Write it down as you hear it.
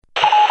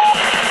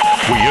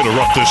We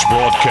interrupt this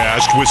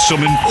broadcast with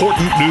some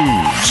important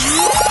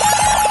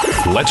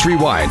news. Let's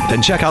rewind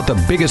and check out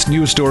the biggest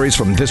news stories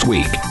from this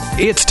week.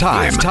 It's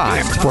time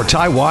for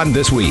Taiwan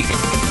This Week.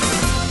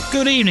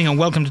 Good evening and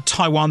welcome to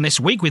Taiwan This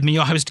Week with me,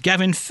 your host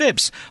Gavin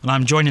Phipps. And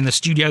I'm joined in the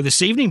studio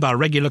this evening by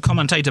regular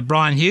commentator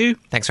Brian Hugh.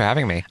 Thanks for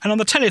having me. And on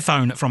the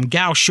telephone from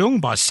Kaohsiung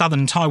by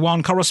Southern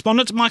Taiwan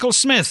correspondent Michael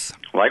Smith.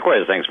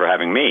 Likewise, thanks for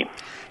having me.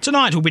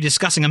 Tonight we'll be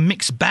discussing a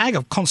mixed bag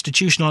of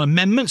constitutional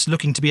amendments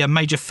looking to be a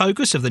major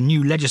focus of the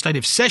new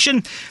legislative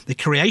session, the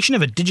creation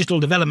of a digital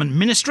development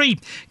ministry,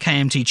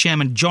 KMT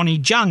chairman Johnny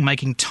Jung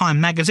making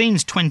Time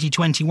magazine's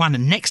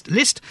 2021 Next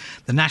list,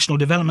 the National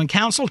Development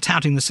Council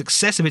touting the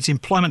success of its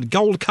employment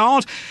gold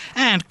card,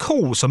 and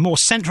calls for more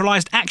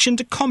centralised action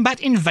to combat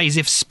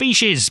invasive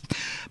species.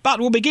 But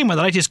we'll begin with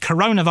the latest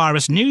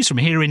coronavirus news from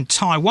here in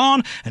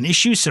Taiwan and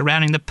issues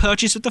surrounding the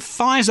purchase of the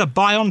Pfizer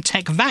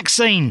BioNTech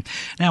vaccine.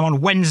 Now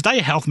on Wednesday,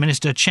 Health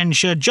Minister Chen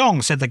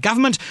Shih-chung said the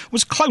government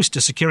was close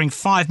to securing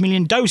 5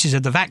 million doses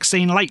of the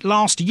vaccine late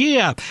last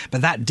year,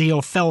 but that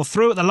deal fell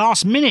through at the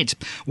last minute.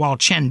 While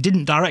Chen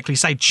didn't directly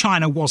say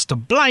China was to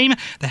blame,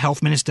 the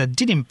health minister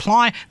did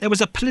imply there was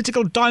a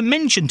political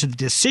dimension to the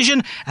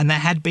decision and there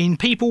had been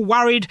people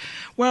worried,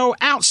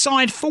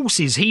 outside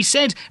forces, he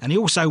said, and he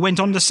also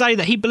went on to say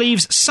that he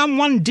believes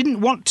someone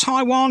didn't want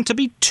Taiwan to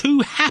be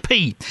too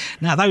happy.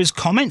 Now, those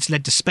comments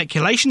led to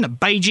speculation that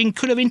Beijing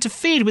could have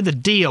interfered with the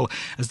deal,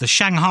 as the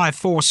Shanghai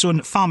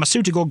Fosun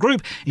Pharmaceutical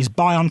Group is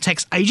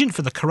BioNTech's agent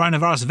for the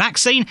coronavirus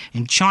vaccine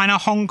in China,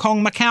 Hong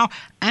Kong, Macau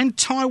and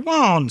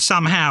Taiwan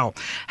somehow.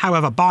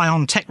 However,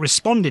 BioNTech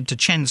responded to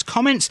Chen's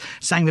comments,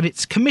 saying that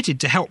it's committed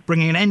to help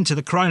bringing an end to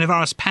the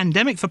coronavirus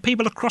pandemic for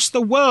people across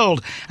the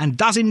world and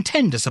does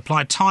intend to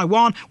supply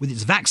Taiwan with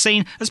its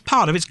vaccine as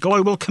part of its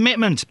global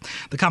commitment.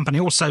 The company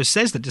also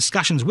says that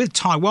discussions with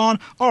Taiwan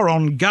are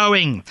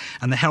ongoing,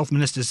 and the health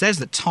minister says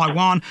that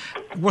Taiwan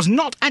was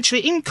not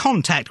actually in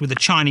contact with the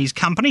Chinese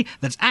company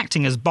that's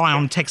acting as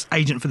BioNTech's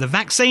agent for the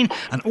vaccine,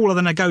 and all of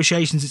the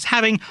negotiations it's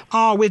having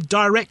are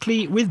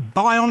directly with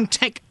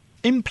BioNTech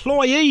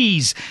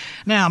employees.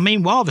 Now,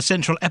 meanwhile, the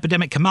Central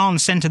Epidemic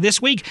Command Centre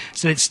this week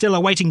said it's still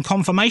awaiting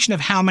confirmation of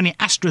how many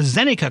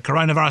AstraZeneca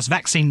coronavirus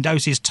vaccine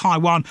doses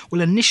Taiwan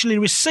will initially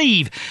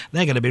receive.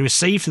 They're going to be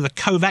received through the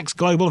COVAX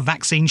Global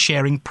Vaccine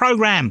Sharing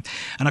Programme.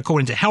 And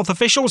according to health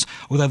officials,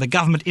 although the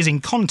government is in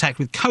contact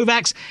with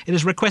COVAX, it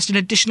has requested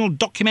additional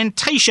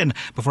documentation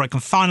before it can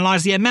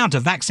finalise the amount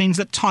of vaccines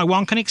that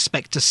Taiwan can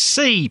expect to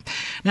see.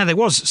 Now, there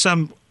was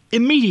some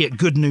immediate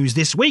good news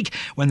this week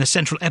when the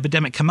Central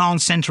Epidemic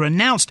Command Centre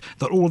announced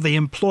that all the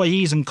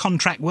employees and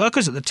contract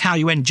workers at the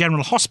Taoyuan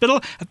General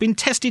Hospital have been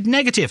tested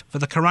negative for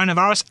the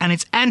coronavirus and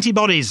its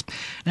antibodies.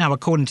 Now,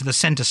 according to the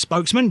centre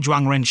spokesman,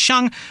 Zhuang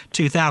Rensheng,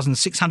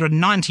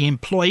 2,690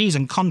 employees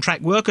and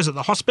contract workers at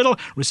the hospital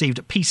received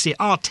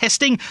PCR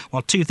testing,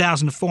 while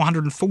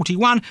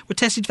 2,441 were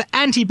tested for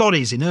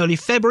antibodies in early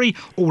February,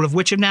 all of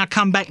which have now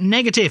come back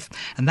negative.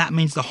 And that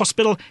means the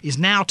hospital is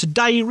now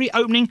today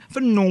reopening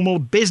for normal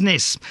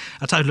business.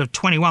 A total of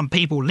 21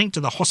 people linked to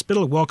the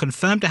hospital were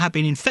confirmed to have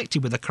been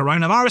infected with the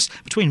coronavirus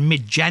between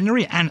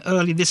mid-January and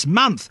early this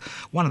month.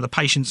 One of the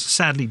patients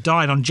sadly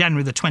died on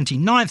January the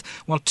 29th,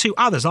 while 2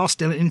 others are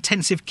still in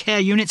intensive care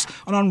units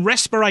and on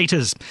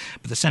respirators.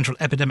 But the Central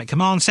Epidemic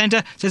Command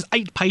Centre says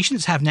 8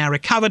 patients have now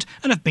recovered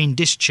and have been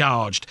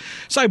discharged.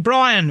 So,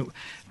 Brian,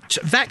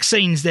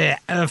 vaccines there,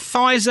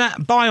 Pfizer,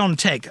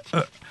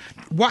 BioNTech,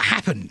 what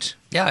happened?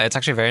 Yeah, it's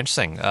actually very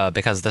interesting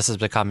because this has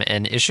become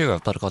an issue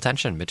of political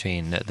tension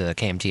between the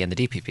KMT and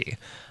the DPP.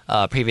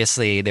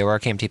 Previously, there were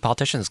KMT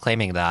politicians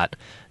claiming that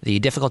the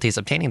difficulties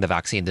obtaining the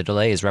vaccine, the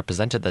delays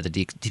represented that the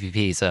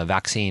DPP's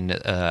vaccine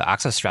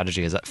access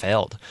strategy has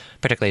failed.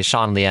 Particularly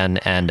Sean Lian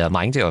and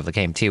Ma Ying-jeou of the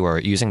KMT were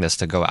using this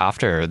to go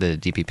after the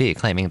DPP,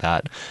 claiming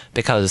that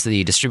because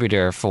the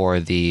distributor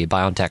for the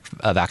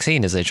BioNTech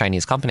vaccine is a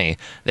Chinese company,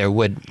 there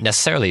would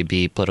necessarily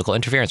be political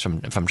interference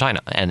from China.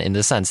 And in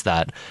the sense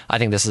that I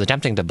think this is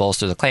attempting to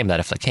bolster the claim that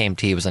if the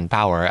KMT was in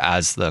power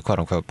as the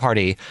quote-unquote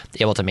party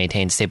able to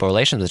maintain stable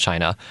relations with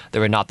China,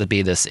 there would not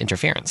be this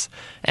interference.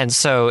 And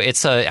so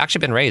it's actually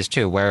been raised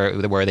too, where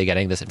are they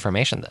getting this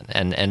information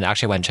then? And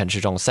actually when Chen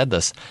Shih-chung said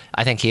this,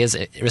 I think he is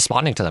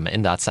responding to them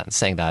in that sense,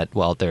 saying that,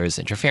 well, there is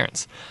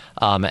interference.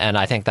 And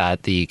I think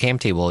that the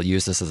KMT will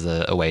use this as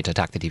a way to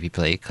attack the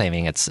DPP,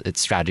 claiming its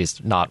strategy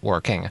is not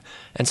working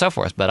and so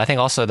forth. But I think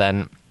also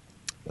then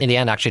in the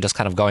end, actually just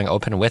kind of going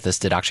open with this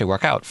did actually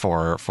work out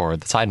for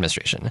the Tsai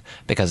administration,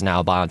 because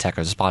now BioNTech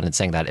has responded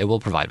saying that it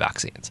will provide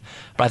vaccines.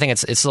 But I think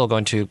it's still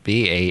going to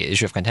be a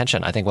issue of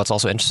contention. I think what's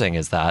also interesting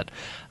is that,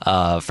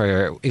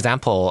 for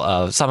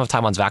example, some of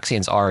Taiwan's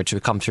vaccines are to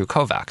come through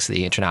COVAX,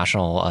 the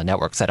international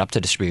network set up to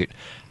distribute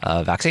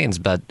vaccines.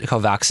 But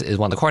COVAX is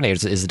one of the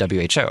coordinators is the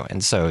WHO.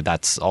 And so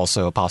that's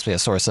also possibly a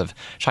source of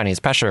Chinese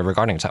pressure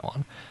regarding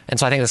Taiwan. And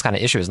so I think this kind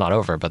of issue is not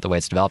over, but the way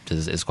it's developed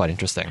is quite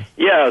interesting.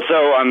 Yeah,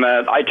 so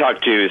I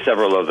talked to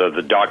several of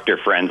the doctor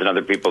friends and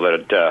other people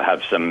that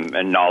have some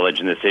knowledge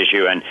in this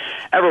issue, and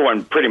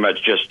everyone pretty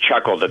much just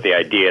chuckled at the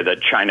idea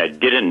that China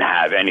didn't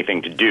have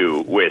anything to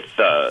do with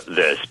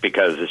this,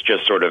 because it's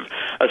just sort of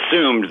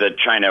assumed that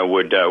China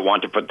would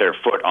want to put their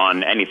foot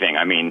on anything.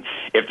 I mean,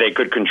 if they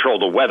could control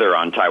the weather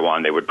on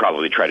Taiwan, they would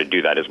probably try to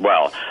do that as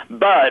well.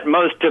 But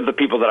most of the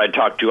people that I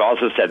talked to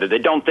also said that they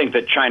don't think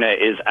that China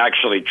is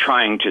actually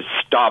trying to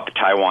stop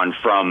Taiwan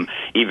from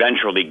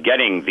eventually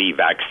getting the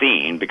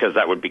vaccine, because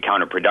that would be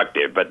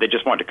counterproductive. But they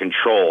just want to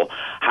control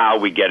how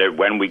we get it,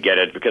 when we get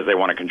it, because they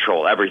want to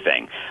control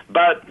everything.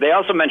 But they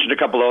also mentioned a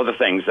couple of other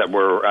things that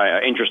were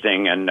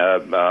interesting and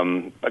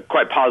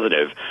quite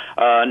positive.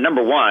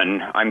 Number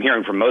one, I'm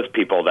hearing from most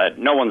people that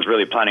no one's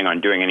really planning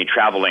on doing any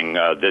traveling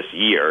this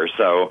year.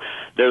 So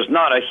there's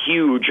not a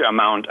huge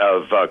amount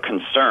of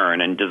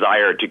concern and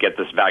desire to get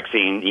this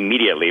vaccine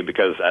immediately,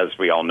 because, as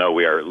we all know,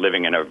 we are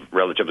living in a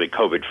relatively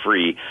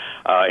COVID-free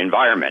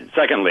environment.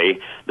 Secondly,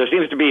 there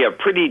seems to be a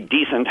pretty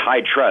decent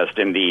high trust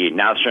in the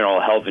national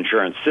health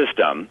insurance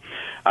system.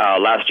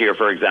 Last year,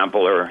 for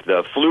example, or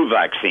the flu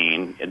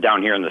vaccine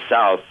down here in the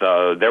South,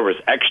 there was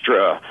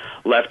extra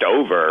left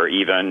over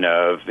even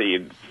at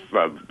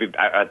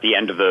the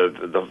end of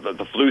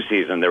the flu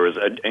season. There was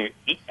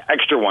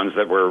extra ones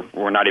that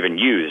were not even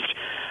used.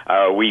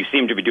 We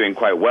seem to be doing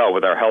quite well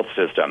with our health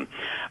system.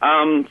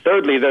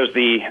 Thirdly, there's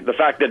the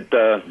fact that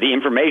the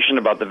information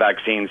about the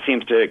vaccine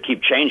seems to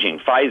keep changing.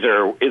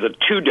 Pfizer is a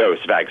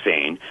 2-dose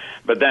vaccine,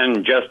 but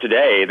then just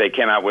today they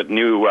came out with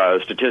new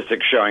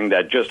statistics showing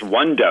that just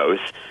 1 dose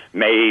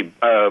may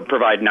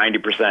provide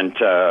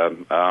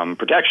 90%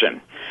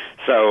 protection.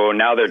 So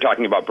now they're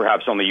talking about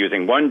perhaps only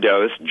using 1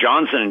 dose.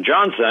 Johnson &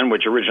 Johnson,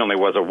 which originally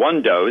was a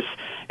 1 dose,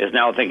 is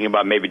now thinking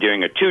about maybe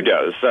doing a 2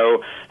 dose.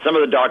 So some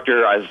of the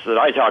doctors that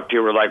I talked to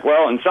were like,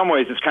 well, in some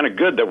ways it's kind of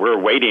good that we're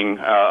waiting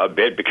a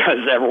bit, because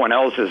everyone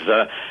else is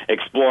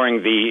exploring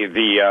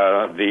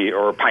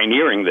or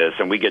pioneering this,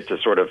 and we get to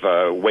sort of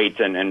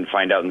wait and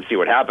find out and see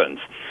what happens.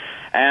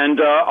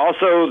 And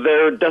also,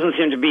 there doesn't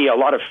seem to be a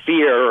lot of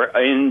fear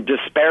in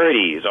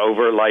disparities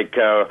over, like,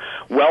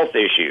 wealth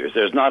issues.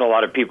 There's not a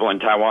lot of people in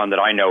Taiwan that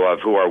I know of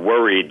who are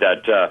worried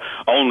that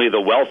only the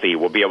wealthy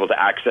will be able to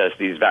access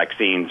these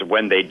vaccines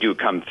when they do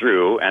come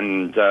through,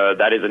 and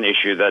that is an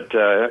issue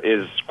that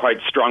is quite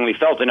strongly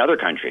felt in other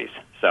countries.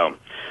 So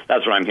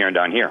that's what I'm hearing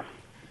down here.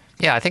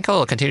 Yeah, I think it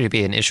will continue to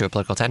be an issue of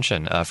political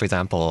tension. For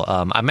example,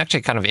 I'm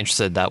actually kind of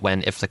interested that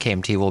if the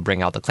KMT will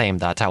bring out the claim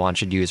that Taiwan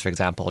should use, for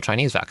example,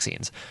 Chinese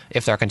vaccines.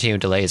 If there are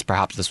continued delays,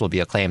 perhaps this will be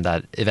a claim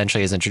that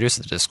eventually is introduced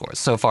to the discourse.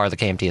 So far, the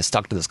KMT has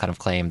stuck to this kind of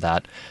claim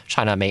that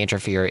China may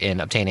interfere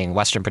in obtaining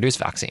Western-produced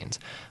vaccines.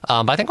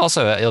 But I think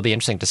also it'll be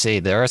interesting to see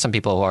there are some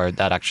people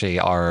that actually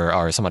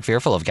are somewhat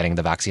fearful of getting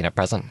the vaccine at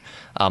present.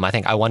 I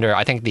think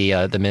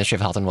the Ministry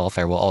of Health and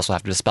Welfare will also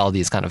have to dispel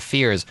these kind of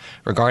fears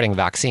regarding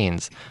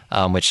vaccines,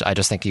 which I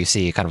just think you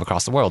see kind of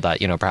across the world, that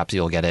perhaps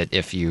you'll get it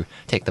if you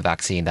take the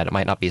vaccine, that it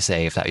might not be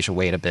safe, that you should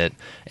wait a bit,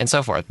 and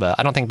so forth. But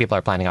I don't think people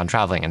are planning on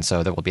traveling, and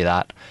so there will be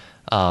that.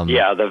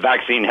 The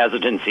vaccine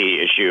hesitancy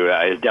issue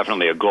is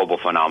definitely a global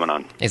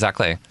phenomenon.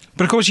 Exactly.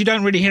 But of course, you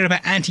don't really hear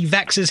about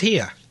anti-vaxxers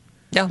here.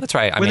 Yeah, that's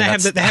right. They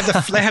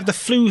have the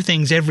flu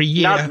things every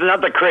year.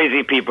 Not the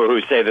crazy people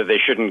who say that they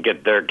shouldn't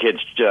get their kids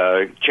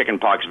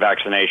chickenpox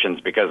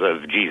vaccinations because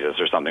of Jesus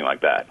or something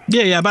like that.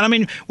 Yeah, but I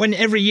mean, when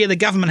every year the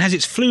government has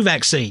its flu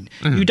vaccine,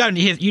 you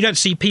don't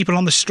see people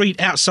on the street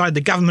outside the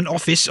government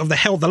office of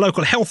the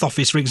local health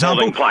office, for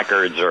example, holding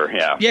placards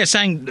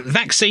saying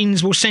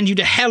vaccines will send you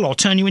to hell or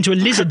turn you into a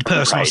lizard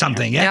person or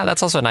something. Yeah,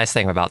 that's also a nice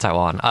thing about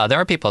Taiwan. There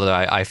are people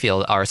that I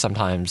feel are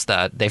sometimes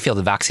that they feel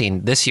the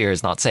vaccine this year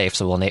is not safe,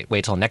 so we'll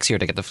wait till next year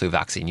to get the flu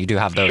vaccine. You do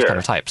have those kind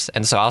of types.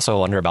 And so I also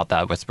wonder about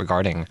that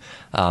regarding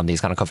these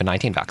kind of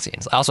COVID-19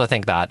 vaccines. I also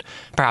think that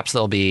perhaps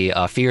there'll be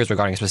fears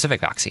regarding specific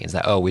vaccines,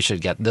 that, we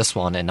should get this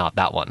one and not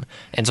that one.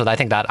 And so I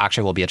think that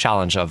actually will be a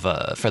challenge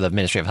for the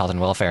Ministry of Health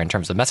and Welfare in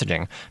terms of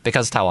messaging,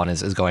 because Taiwan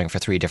is going for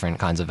 3 different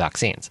kinds of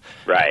vaccines.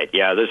 Right.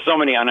 Yeah, there's so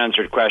many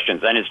unanswered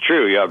questions. And it's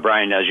true,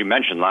 Brian, as you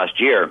mentioned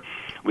last year,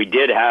 we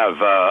did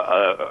have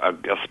a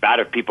spat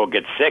of people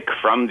get sick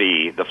from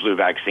the flu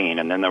vaccine,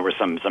 and then there were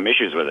some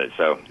issues with it.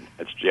 So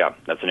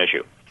that's an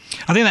issue.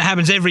 I think that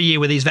happens every year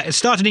with these. It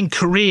started in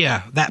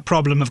Korea, that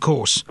problem, of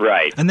course.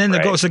 Right. And then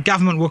the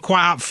government were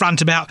quite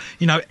upfront about,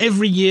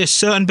 every year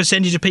certain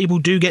percentage of people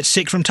do get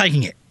sick from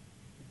taking it.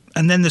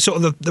 And then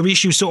the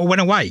issue sort of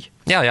went away.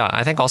 Yeah.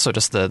 I think also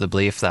just the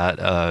belief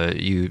that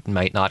you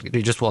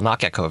just will not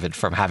get COVID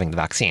from having the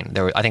vaccine.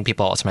 I think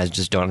people sometimes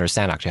just don't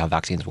understand actually how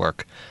vaccines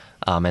work.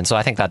 And so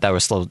I think that there will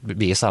still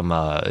be some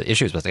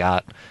issues with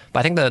that. But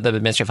I think the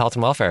Ministry of Health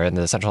and Welfare and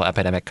the Central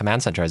Epidemic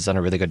Command Center has done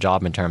a really good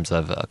job in terms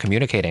of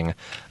communicating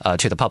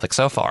to the public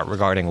so far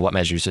regarding what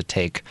measures to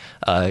take.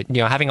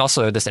 Having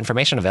also this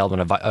information available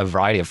in a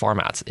variety of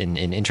formats, in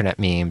internet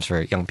memes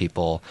for young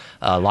people,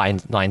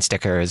 line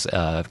stickers,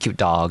 cute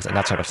dogs, and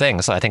that sort of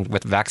thing. So I think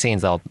with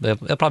vaccines, it'll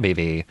probably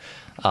be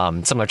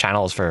similar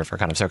channels for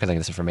kind of circulating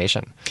this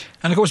information.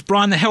 And of course,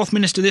 Brian, the health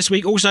minister this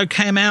week also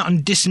came out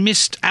and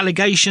dismissed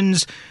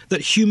allegations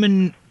that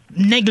human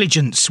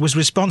negligence was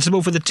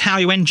responsible for the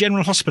Taoyuan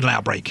General Hospital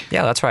outbreak.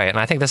 Yeah, that's right. And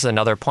I think this is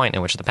another point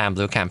in which the Pan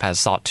Blue camp has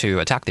sought to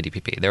attack the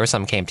DPP. There were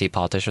some KMT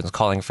politicians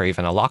calling for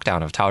even a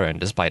lockdown of Taoyuan,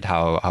 despite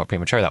how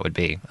premature that would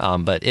be.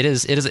 But it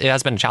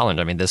has been a challenge.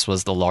 I mean, this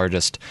was the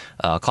largest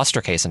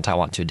cluster case in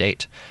Taiwan to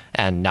date.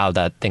 And now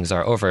that things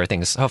are over,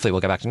 things hopefully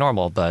will get back to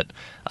normal. But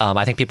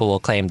I think people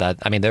will claim that,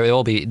 I mean, there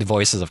will be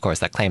voices, of course,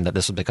 that claim that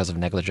this was because of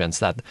negligence,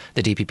 that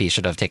the DPP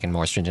should have taken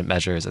more stringent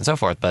measures and so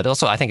forth. But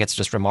also, I think it's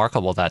just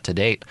remarkable that to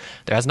date,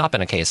 there has not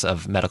been a case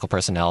of medical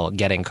personnel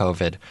getting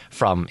COVID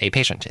from a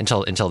patient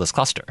until this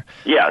cluster.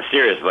 Yeah,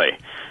 seriously.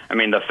 I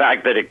mean, the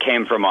fact that it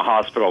came from a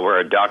hospital where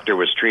a doctor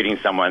was treating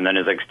someone and then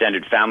his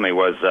extended family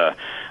was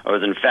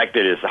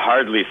infected is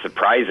hardly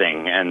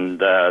surprising. And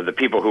the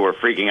people who were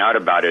freaking out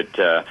about it,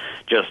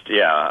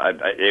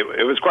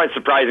 it was quite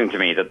surprising to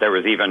me that there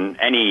was even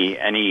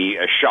any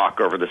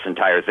shock over this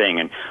entire thing.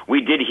 And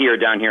we did hear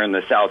down here in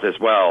the south as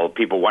well,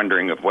 people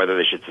wondering of whether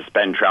they should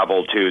suspend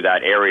travel to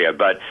that area.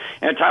 But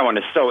Taiwan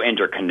is so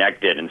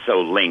interconnected and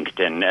so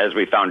linked. And as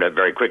we found out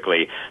very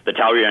quickly, the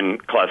Taoyuan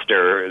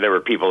cluster, there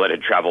were people that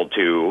had traveled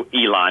to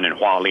Ilan and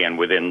Hualien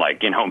within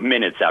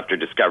minutes after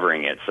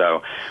discovering it.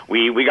 So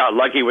we got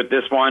lucky with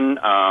this one.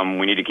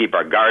 We need to keep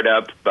our guard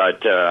up, but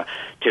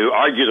to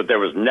argue that there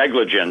was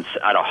negligence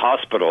at a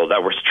hospital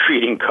that was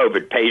treating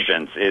COVID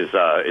patients is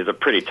a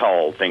pretty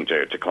tall thing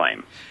to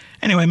claim.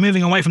 Anyway,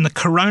 moving away from the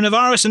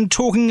coronavirus and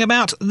talking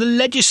about the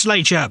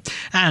legislature.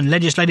 And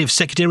Legislative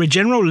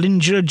Secretary-General Lin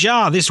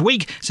Zhejia this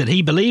week said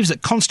he believes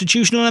that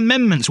constitutional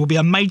amendments will be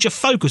a major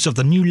focus of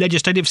the new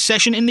legislative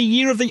session in the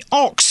year of the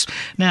ox.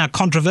 Now,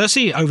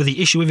 controversy over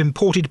the issue of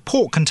imported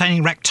pork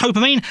containing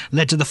ractopamine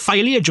led to the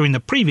failure during the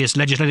previous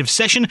legislative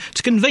session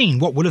to convene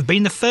what would have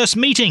been the first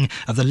meeting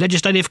of the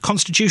Legislative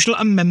Constitutional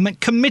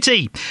Amendment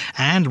Committee.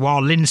 And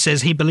while Lin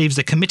says he believes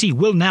the committee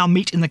will now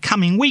meet in the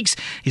coming weeks,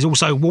 he's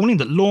also warning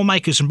that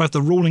lawmakers from both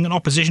the ruling and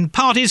opposition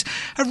parties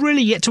have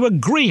really yet to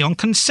agree on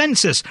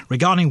consensus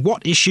regarding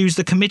what issues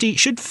the committee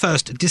should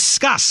first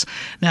discuss.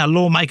 Now,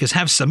 lawmakers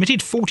have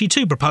submitted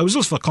 42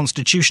 proposals for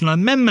constitutional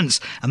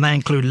amendments, and they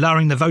include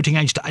lowering the voting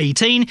age to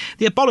 18,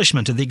 the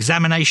abolishment of the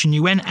examination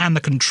UN and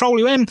the control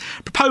UN,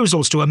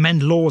 proposals to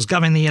amend laws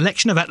governing the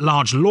election of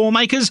at-large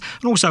lawmakers,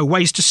 and also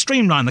ways to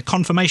streamline the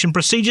confirmation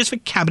procedures for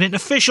cabinet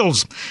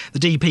officials. The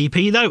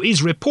DPP, though,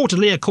 is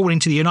reportedly, according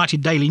to the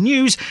United Daily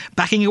News,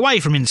 backing away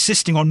from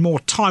insisting on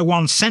more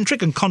Taiwan-centric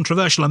and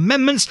controversial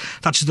amendments,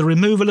 such as the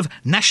removal of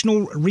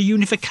national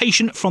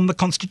reunification from the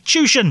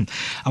Constitution.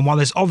 And while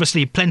there's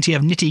obviously plenty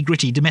of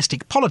nitty-gritty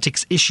domestic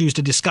politics issues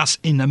to discuss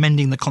in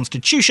amending the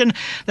Constitution,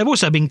 there have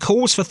also been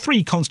calls for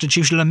 3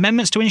 constitutional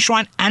amendments to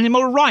enshrine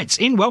animal rights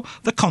in,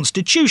 the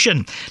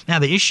Constitution. Now,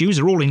 the issues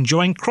are all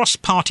enjoying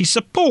cross-party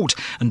support,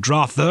 and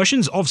draft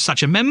versions of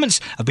such amendments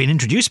have been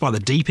introduced by the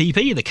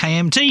DPP, the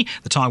KMT,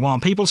 the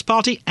Taiwan People's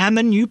Party, and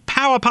the New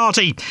Power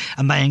Party.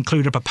 And they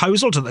include a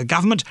proposal to the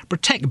government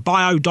protect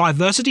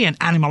biodiversity and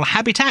animal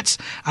habitats,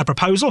 a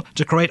proposal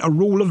to create a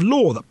rule of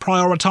law that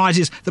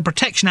prioritises the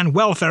protection and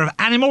welfare of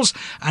animals,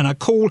 and a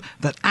call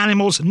that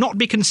animals not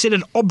be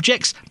considered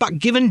objects but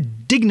given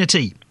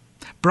dignity.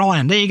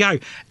 Brian, there you go.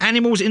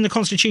 Animals in the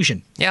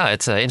Constitution. Yeah,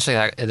 it's interesting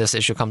that this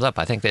issue comes up.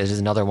 I think this is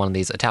another one of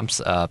these attempts,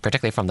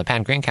 particularly from the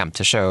Pan-Green camp,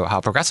 to show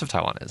how progressive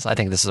Taiwan is. I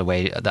think this is a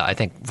way that I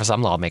think for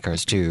some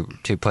lawmakers to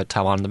put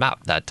Taiwan on the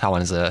map, that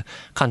Taiwan is a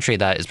country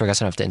that is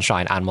progressive enough to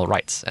enshrine animal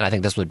rights. And I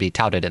think this would be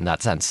touted in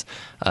that sense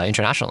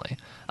internationally.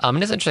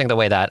 And it's interesting the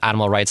way that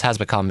animal rights has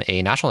become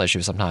a national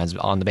issue sometimes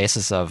on the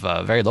basis of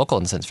very local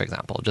incidents, for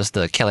example. Just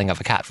the killing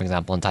of a cat, for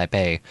example, in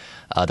Taipei,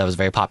 that was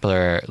very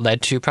popular,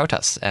 led to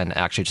protests and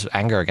actually just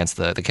anger against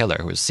the killer,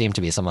 who seemed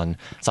to be someone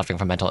suffering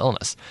from mental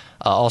illness.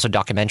 Also,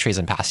 documentaries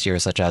in past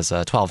years, such as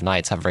 12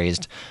 Nights, have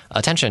raised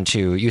attention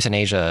to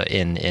euthanasia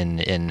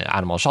in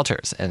animal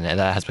shelters, and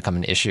that has become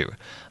an issue.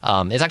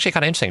 It's actually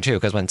kind of interesting, too,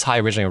 because when Tsai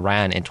originally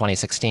ran in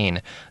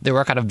 2016, there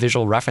were kind of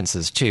visual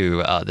references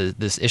to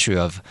this issue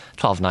of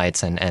 12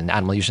 Nights and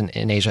animal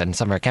euthanasia in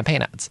some of her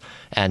campaign ads.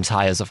 And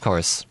Tsai is, of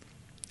course,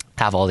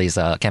 have all these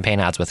campaign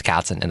ads with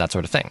cats and that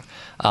sort of thing.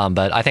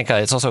 But I think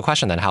it's also a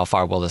question then, how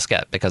far will this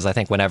get? Because I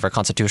think whenever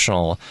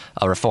constitutional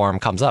reform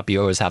comes up,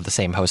 you always have the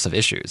same host of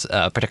issues,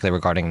 particularly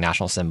regarding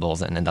national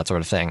symbols and that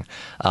sort of thing.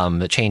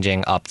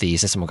 Changing up the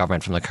system of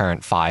government from the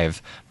current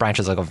 5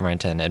 branches of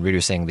government and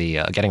reducing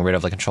getting rid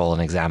of the control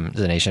and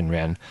examination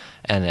yuan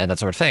and that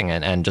sort of thing.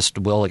 And just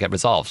will it get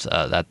resolved?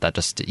 That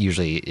just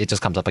usually, it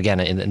just comes up again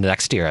in the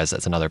next year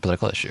as another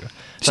political issue.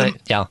 So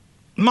yeah.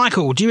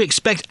 Michael, do you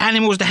expect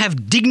animals to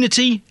have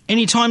dignity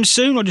anytime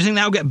soon, or do you think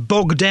that'll get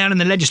bogged down in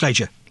the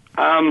legislature?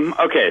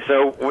 Okay,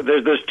 so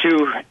there's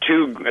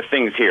two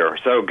things here.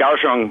 So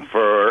Kaohsiung,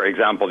 for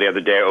example, the other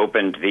day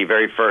opened the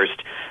very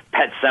first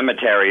pet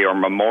cemetery or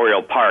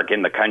memorial park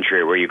in the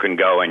country where you can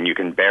go and you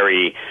can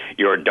bury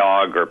your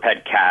dog or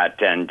pet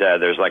cat, and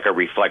there's like a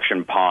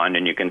reflection pond,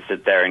 and you can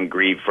sit there and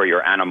grieve for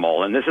your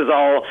animal. And these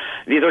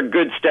are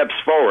good steps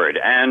forward.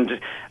 And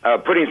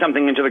putting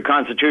something into the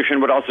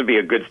Constitution would also be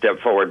a good step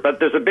forward. But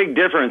there's a big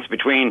difference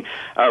between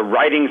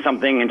writing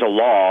something into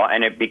law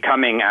and it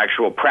becoming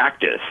actual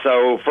practice.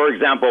 So, for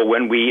example,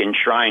 when we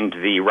enshrined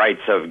the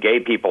rights of gay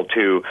people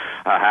to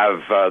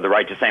have the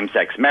right to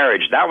same-sex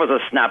marriage, that was a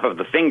snap of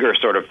the finger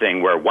sort of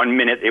thing, where 1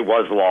 minute it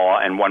was law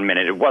and 1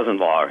 minute it wasn't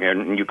law,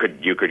 and you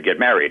could get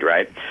married,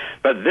 right?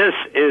 But this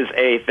is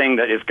a thing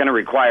that is going to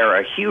require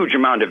a huge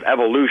amount of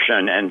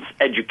evolution and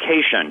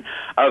education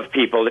of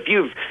people. If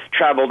you've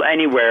traveled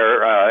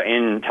anywhere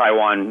in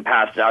Taiwan,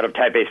 passed out of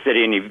Taipei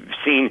City, and you've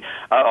seen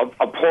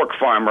a pork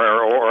farm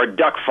or a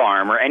duck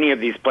farm or any of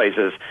these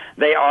places,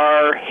 they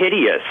are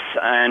hideous.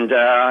 And,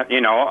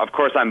 of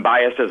course, I'm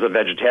biased as a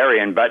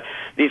vegetarian, but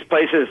these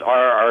places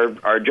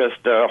are just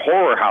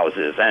horror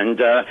houses. And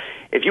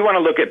if you want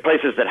to look at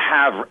places that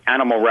have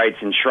animal rights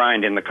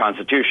enshrined in the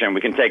Constitution,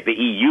 we can take the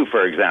EU,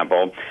 for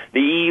example.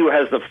 The EU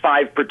has the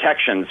 5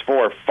 protections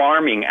for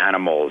farming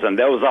animals, and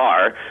those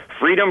are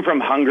freedom from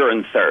hunger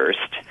and thirst,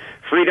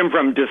 freedom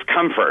from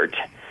discomfort,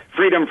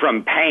 freedom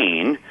from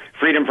pain,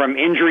 freedom from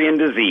injury and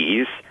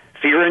disease,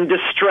 fear and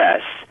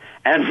distress,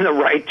 and the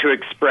right to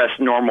express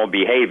normal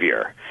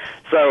behavior.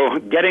 So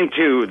getting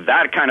to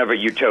that kind of a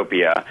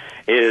utopia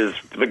is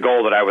the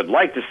goal that I would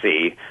like to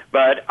see,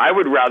 but I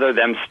would rather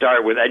them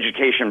start with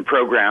education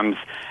programs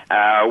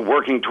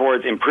working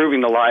towards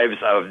improving the lives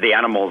of the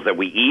animals that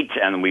we eat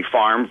and we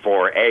farm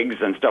for eggs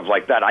and stuff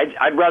like that.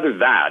 I'd rather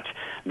that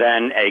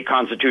than a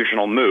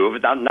constitutional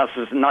move.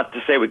 Not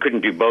to say we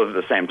couldn't do both at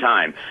the same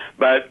time,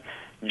 but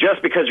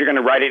just because you're going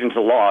to write it into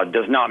law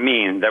does not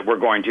mean that we're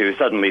going to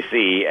suddenly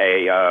see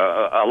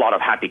a lot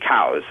of happy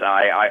cows.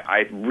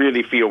 I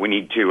really feel we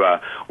need to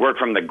work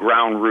from the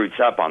ground roots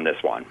up on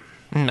this one.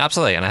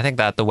 Absolutely, and I think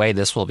that the way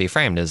this will be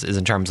framed is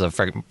in terms of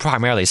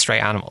primarily stray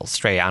animals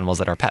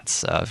that are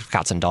pets,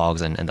 cats and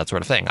dogs and that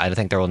sort of thing. I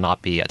think there will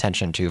not be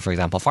attention to, for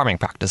example, farming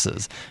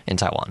practices in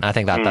Taiwan. I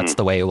think that that's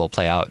the way it will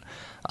play out.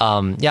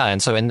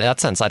 And so in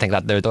that sense, I think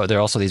that there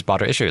are also these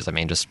broader issues. I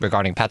mean, just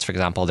regarding pets, for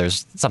example,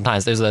 there's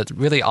a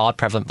really odd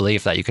prevalent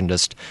belief that you can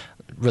just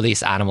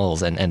release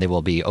animals and they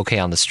will be okay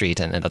on the street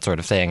and that sort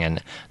of thing.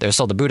 And there's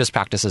still the Buddhist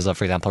practices of,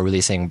 for example,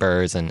 releasing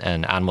birds and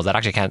animals that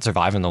actually can't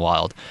survive in the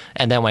wild.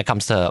 And then when it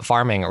comes to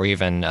farming or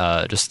even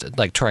just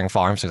like touring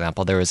farms, for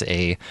example, there is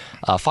a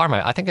farm,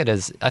 I think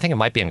it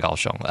might be in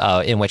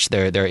Kaohsiung, in which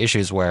there are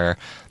issues where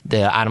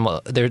the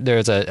animal,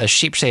 there's a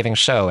sheep shaving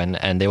show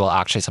and they will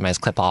actually sometimes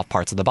clip off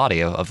parts of the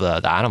body of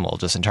the animal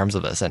just in terms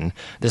of this. And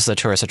this is a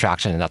tourist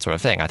attraction and that sort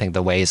of thing. I think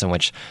the ways in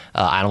which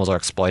animals are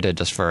exploited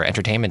just for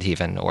entertainment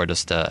even, or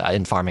just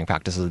in farming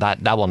practices,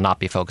 that will not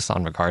be focused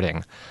on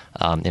regarding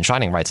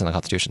enshrining rights in the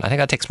Constitution. I think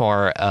that takes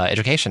more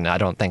education. I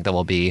don't think there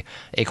will be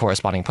a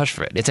corresponding push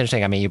for it. It's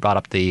interesting. I mean, you brought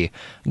up the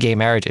gay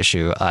marriage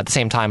issue. At the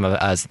same time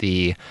as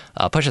the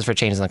pushes for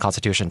changes in the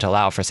Constitution to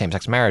allow for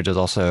same-sex marriage, is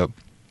also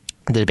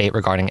the debate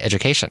regarding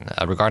education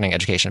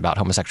about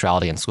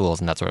homosexuality in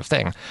schools and that sort of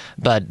thing.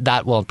 But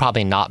that will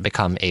probably not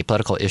become a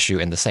political issue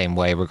in the same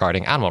way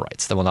regarding animal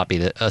rights. There will not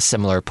be a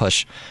similar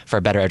push for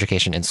better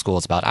education in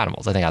schools about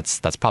animals. I think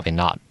that's probably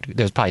not,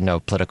 there's probably no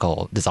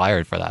political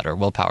desire for that or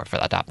willpower for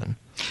that to happen.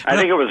 I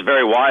think it was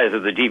very wise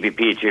of the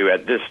DPP to,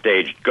 at this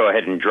stage, go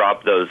ahead and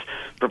drop those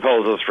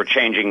proposals for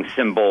changing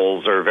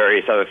symbols or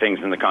various other things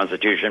in the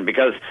Constitution,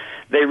 because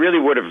they really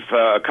would have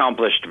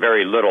accomplished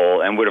very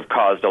little and would have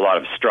caused a lot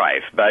of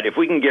strife. But if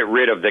we can get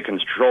rid of the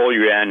control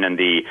yuan and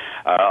the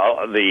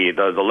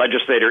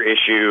legislator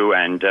issue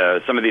and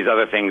some of these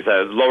other things,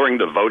 lowering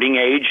the voting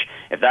age,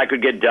 if that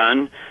could get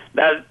done,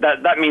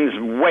 that means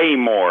way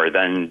more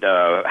than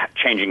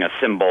changing a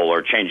symbol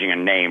or changing a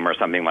name or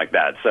something like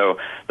that. So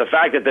the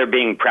fact that they're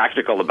being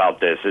practical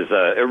about this is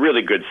a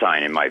really good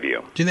sign, in my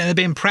view. Do you think they're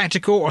being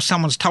practical, or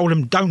someone's told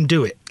them don't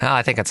do it?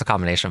 I think it's a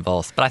combination of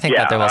both. But I think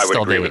that there will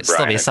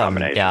still be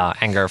some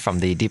anger from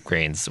the deep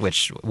greens,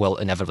 which will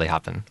inevitably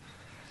happen.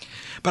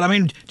 But I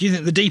mean, do you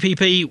think the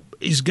DPP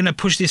is going to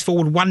push this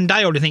forward one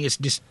day, or do you think it's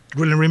just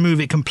going to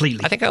remove it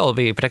completely? I think it will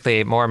be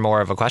particularly more and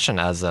more of a question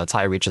as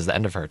Tsai reaches the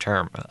end of her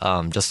term.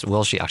 Just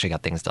will she actually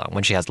get things done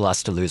when she has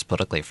less to lose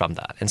politically from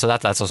that? And so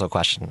that's also a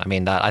question. I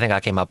mean, I think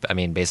that came up,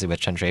 basically with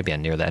Chen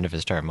Shui-bian near the end of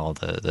his term, all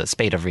the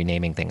spate of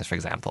renaming things, for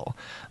example.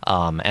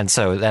 And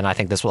so then I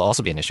think this will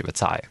also be an issue with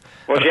Tsai.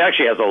 Well, she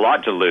actually has a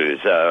lot to lose.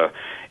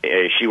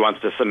 She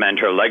wants to cement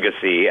her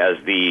legacy as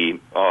the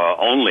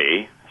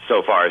only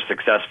so far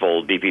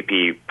successful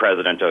DPP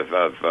president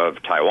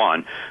of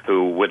Taiwan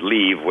who would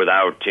leave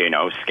without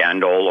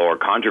scandal or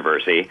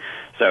controversy.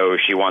 So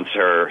she wants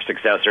her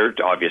successor,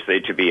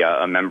 obviously, to be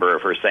a member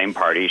of her same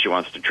party. She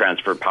wants to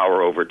transfer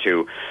power over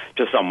to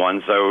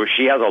someone. So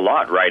she has a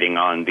lot riding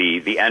on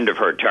the end of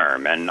her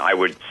term. And I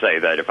would say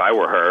that if I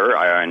were her,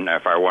 and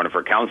if I were one of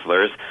her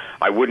counselors,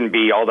 I wouldn't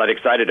be all that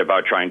excited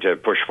about trying to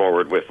push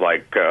forward with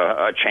like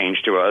a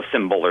change to a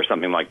symbol or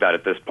something like that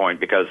at this point,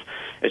 because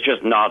it's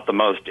just not the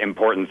most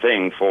important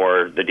thing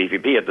for the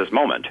DPP at this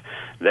moment.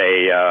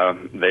 They're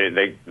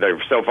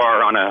so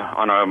far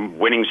on a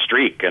winning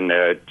streak, and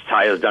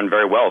Tsai has done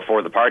very well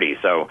for the party.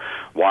 So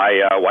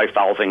why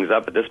foul things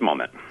up at this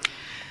moment?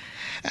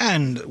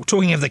 And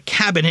talking of the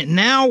Cabinet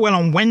now, well,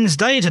 on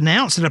Wednesday it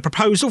announced that a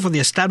proposal for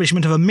the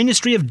establishment of a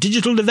Ministry of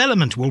Digital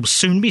Development will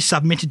soon be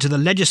submitted to the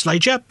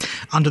legislature.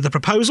 Under the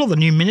proposal, the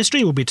new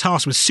ministry will be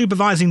tasked with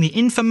supervising the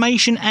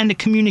information and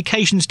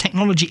communications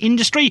technology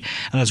industry,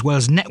 as well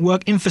as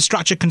network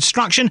infrastructure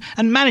construction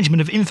and management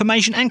of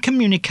information and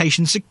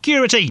communication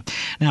security.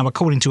 Now,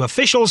 according to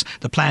officials,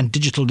 the planned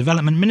Digital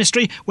Development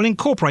Ministry will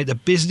incorporate the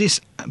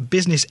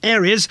business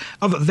areas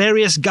of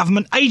various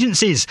government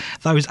agencies.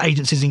 Those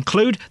agencies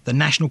include the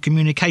National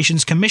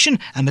Communications Commission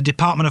and the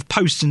Department of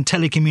Posts and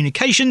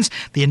Telecommunications,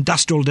 the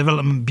Industrial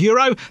Development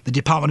Bureau, the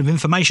Department of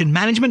Information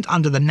Management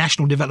under the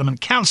National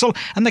Development Council,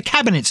 and the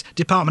Cabinet's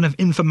Department of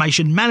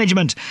Information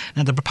Management.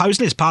 Now, the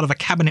proposal is part of a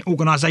Cabinet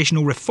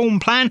organisational reform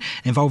plan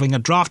involving a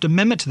draft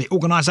amendment to the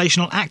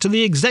Organisational Act of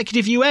the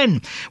Executive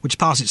UN, which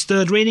passed its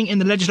third reading in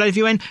the Legislative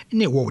UN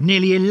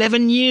nearly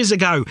 11 years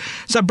ago.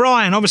 So,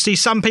 Brian, obviously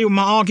some people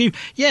might argue,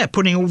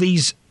 putting all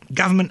these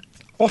government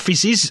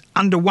offices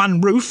under one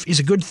roof is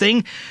a good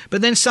thing,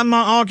 but then some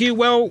might argue,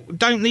 well,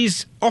 don't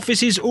these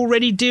offices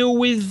already deal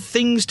with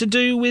things to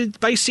do with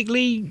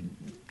basically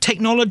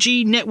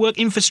technology, network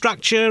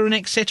infrastructure, and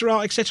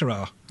etc.,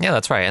 etc.? Yeah,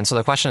 that's right. And so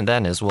the question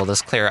then is, will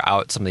this clear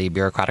out some of the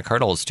bureaucratic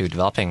hurdles to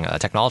developing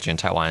technology in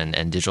Taiwan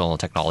and digital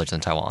technologies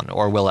in Taiwan?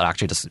 Or will it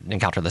actually just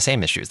encounter the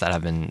same issues that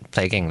have been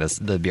plaguing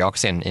the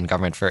bureaucracy in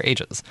government for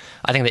ages?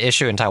 I think the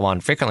issue in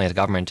Taiwan frequently with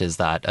government is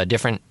that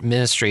different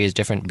ministries,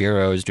 different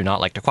bureaus do not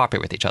like to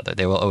cooperate with each other.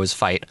 They will always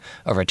fight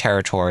over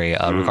territory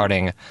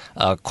regarding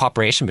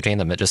cooperation between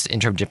them. Just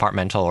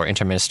interdepartmental or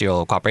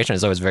interministerial cooperation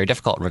is always very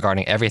difficult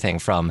regarding everything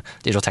from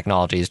digital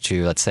technologies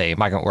to, let's say,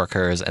 migrant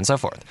workers and so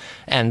forth.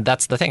 And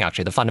that's the thing,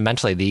 actually.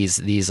 Fundamentally,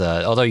 these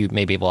although you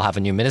maybe will have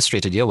a new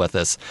ministry to deal with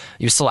this,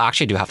 you still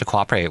actually do have to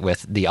cooperate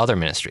with the other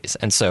ministries.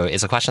 And so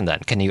it's a question then,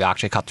 can you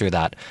actually cut through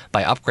that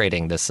by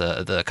upgrading this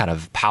the kind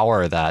of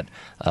power that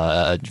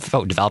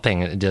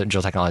developing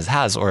digital technologies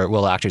has, or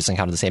will it actually just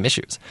encounter the same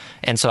issues?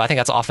 And so I think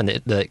that's often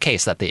the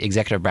case, that the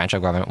executive branch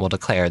of government will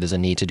declare there's a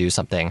need to do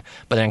something,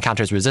 but it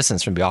encounters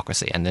resistance from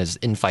bureaucracy, and there's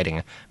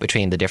infighting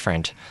between the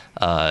different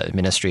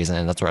ministries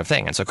and that sort of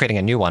thing. And so creating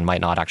a new one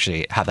might not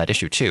actually have that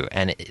issue too.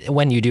 And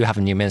when you do have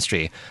a new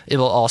ministry, it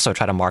will also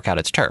try to mark out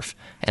its turf.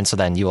 And so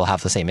then you will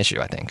have the same issue,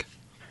 I think.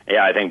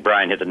 Yeah, I think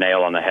Brian hit the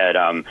nail on the head.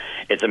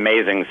 It's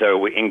amazing.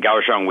 So in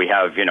Kaohsiung, we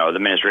have, the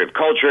Ministry of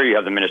Culture. You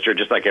have the minister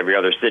just like every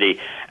other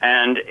city.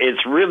 And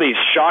it's really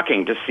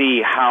shocking to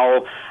see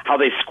how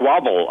they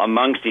squabble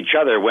amongst each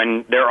other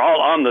when they're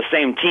all on the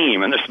same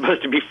team and they're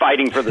supposed to be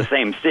fighting for the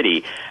same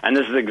city. And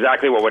this is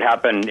exactly what would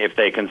happen if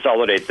they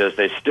consolidate this.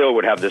 They still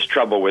would have this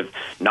trouble with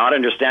not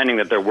understanding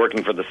that they're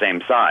working for the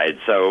same side.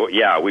 So,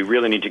 yeah, we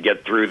really need to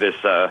get through this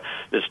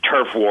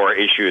turf war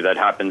issue that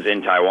happens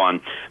in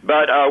Taiwan.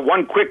 But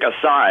one quick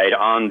aside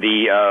on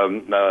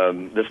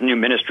this new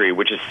ministry,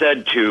 which is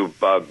said to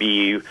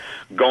be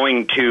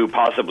going to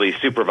possibly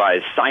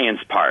supervise science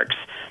parks.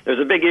 There's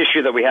a big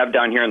issue that we have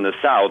down here in the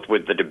South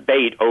with the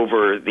debate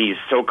over these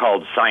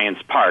so-called science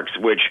parks,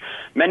 which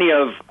many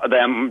of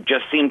them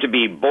just seem to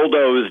be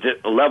bulldozed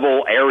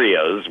level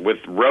areas with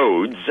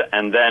roads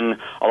and then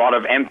a lot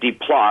of empty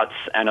plots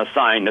and a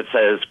sign that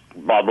says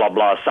blah, blah,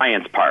 blah,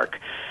 science park.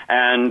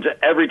 And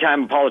every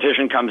time a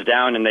politician comes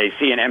down and they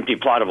see an empty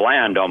plot of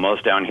land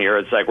almost down here,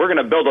 it's like, we're going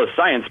to build a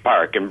science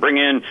park and bring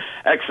in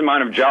X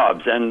amount of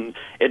jobs. And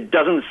it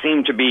doesn't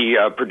seem to be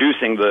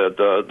producing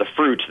the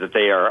fruit that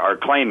they are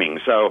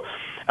claiming. So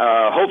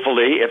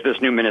hopefully, if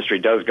this new ministry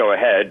does go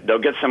ahead, they'll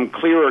get some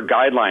clearer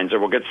guidelines, or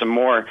we'll get some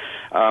more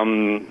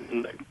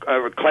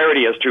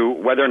clarity as to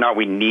whether or not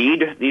we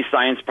need these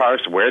science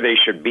parks, where they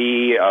should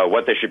be,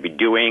 what they should be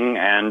doing,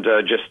 and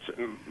just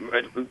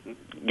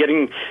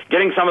getting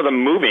some of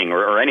them moving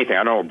or anything.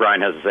 I don't know what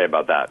Brian has to say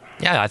about that.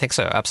 Yeah, I think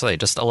so. Absolutely.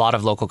 Just a lot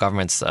of local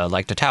governments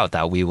like to tout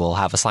that we will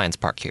have a science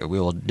park here. We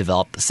will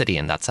develop the city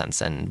in that sense,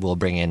 and we'll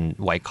bring in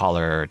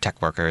white-collar tech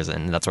workers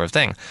and that sort of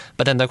thing.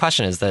 But then the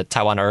question is that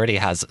Taiwan already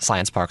has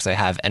science parks. They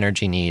have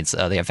energy needs.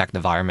 They affect the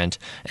environment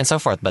and so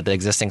forth. But the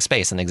existing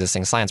space and the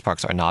existing science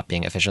parks are not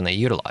being efficiently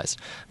utilized.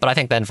 But I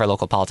think then for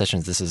local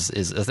politicians, this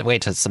is a way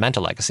to cement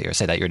a legacy or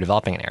say that you're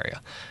developing an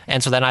area.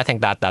 And so then I think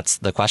that's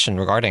the question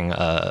regarding,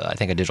 I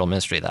think, a digital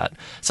ministry industry that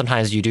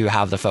sometimes you do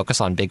have the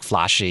focus on big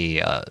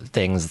flashy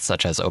things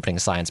such as opening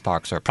science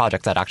parks or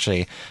projects that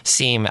actually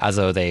seem as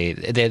though they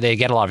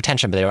get a lot of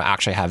attention, but they don't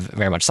actually have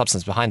very much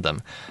substance behind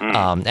them.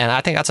 And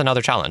I think that's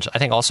another challenge. I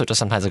think also just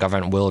sometimes the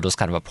government will just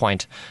kind of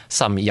appoint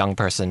some young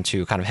person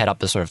to kind of head up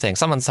this sort of thing,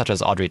 someone such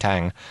as Audrey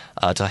Tang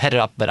to head it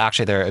up, but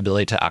actually their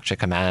ability to actually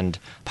command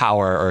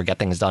power or get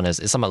things done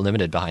is somewhat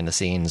limited behind the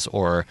scenes,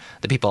 or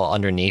the people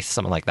underneath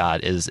someone like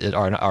that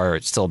are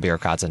still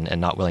bureaucrats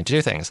and not willing to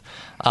do things.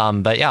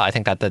 But yeah, I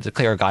think that the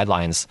clear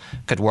guidelines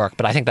could work,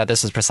 but I think that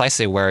this is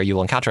precisely where you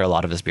will encounter a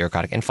lot of this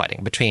bureaucratic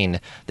infighting between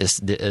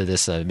this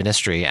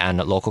ministry and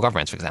local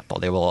governments, for example.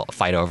 They will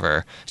fight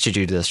over, should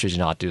you do this, should you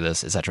not do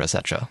this, etc.,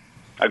 etc.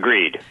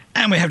 Agreed.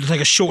 And we have to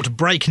take a short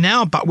break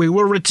now, but we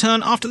will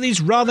return after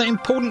these rather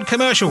important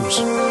commercials.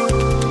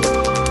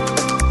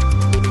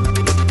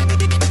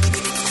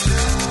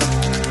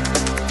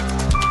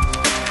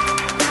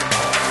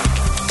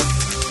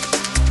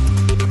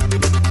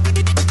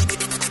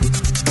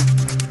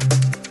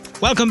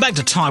 Welcome back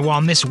to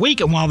Taiwan This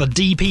Week, and while the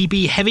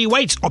DPP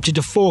heavyweights opted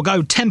to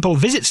forego temple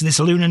visits this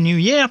Lunar New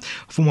Year,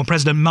 former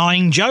President Ma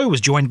Ying-jeou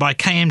was joined by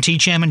KMT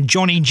chairman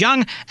Johnny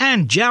Jiang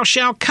and Zhao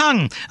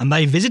Xiaokang, and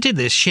they visited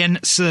the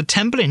Shen-Se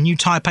Temple in New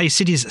Taipei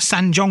City's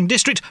Sanzhong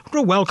district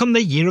to welcome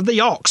the Year of the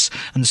Ox.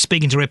 And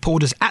speaking to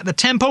reporters at the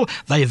temple,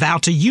 they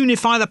vowed to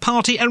unify the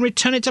party and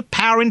return it to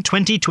power in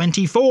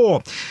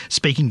 2024.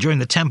 Speaking during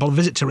the temple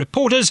visit to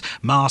reporters,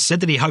 Ma said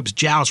that he hopes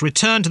Zhao's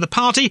return to the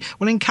party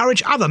will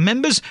encourage other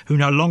members who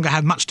no longer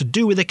have much to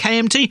do with the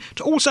KMT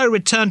to also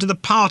return to the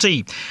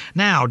party.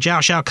 Now, Zhao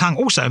Xiaokang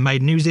also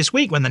made news this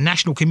week when the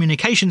National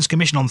Communications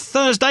Commission on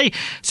Thursday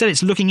said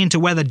it's looking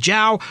into whether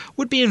Zhao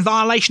would be in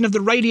violation of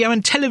the Radio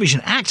and Television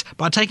Act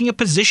by taking a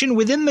position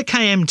within the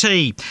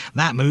KMT.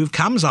 That move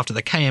comes after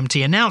the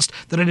KMT announced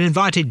that it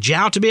invited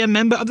Zhao to be a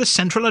member of the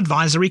Central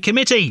Advisory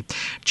Committee.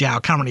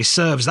 Zhao currently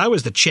serves, though,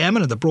 as the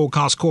chairman of the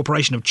Broadcast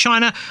Corporation of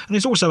China and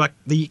is also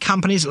the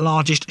company's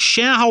largest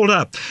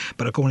shareholder.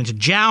 But according to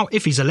Zhao,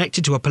 if he's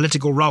elected to a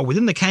political role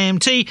within the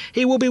KMT,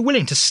 he will be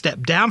willing to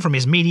step down from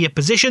his media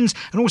positions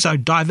and also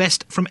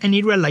divest from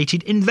any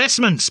related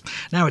investments.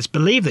 Now, it's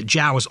believed that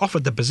Zhao was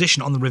offered the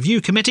position on the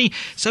review committee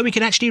so he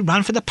can actually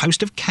run for the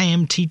post of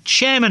KMT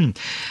chairman.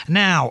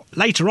 Now,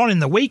 later on in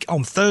the week,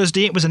 on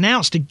Thursday, it was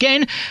announced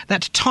again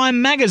that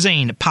Time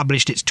magazine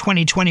published its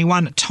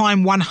 2021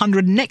 Time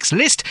 100 Next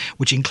list,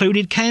 which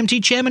included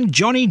KMT chairman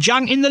Johnny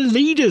Jiang in the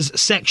leaders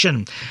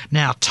section.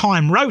 Now,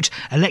 Time wrote,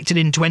 elected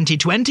in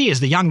 2020 as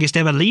the youngest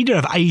ever leader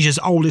of Asia's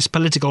oldest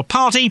political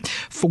party,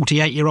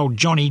 48-year-old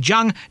Johnny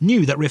Jiang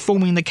knew that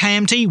reforming the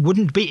KMT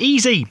wouldn't be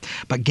easy.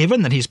 But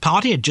given that his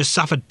party had just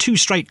suffered 2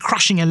 straight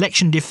crushing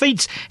election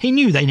defeats, he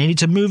knew they needed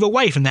to move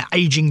away from their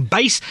ageing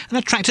base and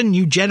attract a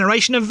new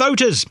generation of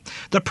voters.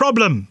 The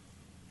problem: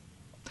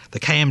 the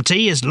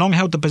KMT has long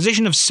held the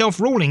position of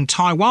self-ruling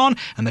Taiwan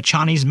and the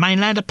Chinese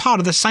mainland are part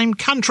of the same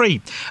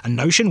country, a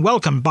notion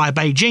welcomed by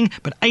Beijing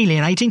but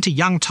alienating to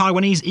young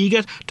Taiwanese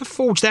eager to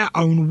forge their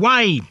own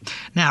way.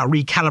 Now,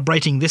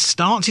 recalibrating this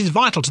stance is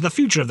vital to the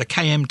future of the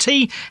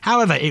KMT.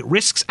 However, it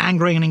risks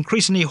angering an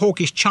increasingly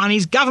hawkish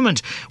Chinese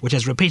government, which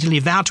has repeatedly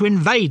vowed to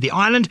invade the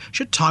island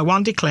should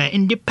Taiwan declare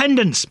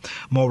independence.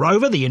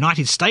 Moreover, the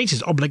United States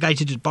is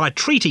obligated by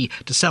treaty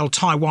to sell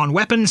Taiwan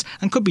weapons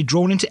and could be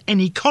drawn into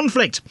any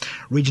conflict.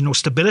 Regional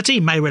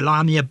stability may rely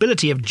on the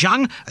ability of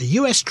Jiang, a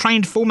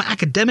US-trained former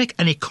academic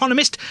and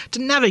economist,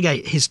 to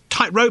navigate his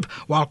tightrope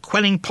while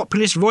quelling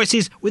populist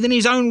voices within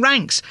his own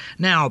ranks.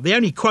 Now, the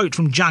only quote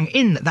from Jiang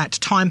in that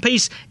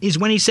timepiece is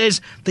when he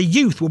says, "The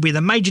youth will be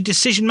the major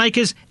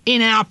decision-makers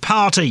in our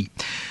party."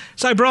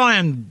 So,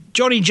 Brian,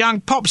 Johnny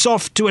Jiang pops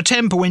off to a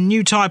temple in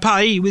New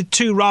Taipei with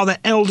 2 rather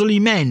elderly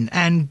men,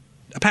 and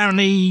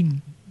apparently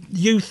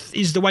youth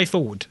is the way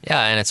forward.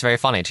 Yeah, and it's very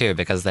funny too,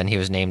 because then he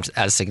was named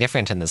as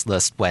significant in this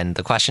list when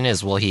the question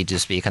is, will he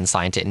just be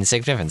consigned to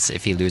insignificance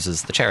if he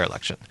loses the chair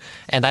election?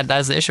 And that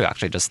is the issue,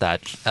 actually, just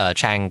that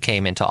Chang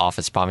came into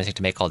office promising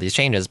to make all these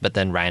changes, but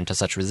then ran into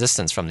such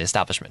resistance from the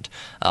establishment,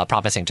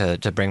 promising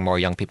to bring more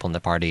young people in the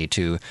party,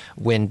 to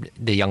win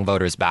the young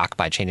voters back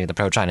by changing the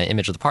pro-China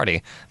image of the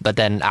party, but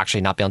then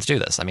actually not be able to do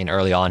this. I mean,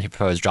 early on, he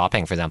proposed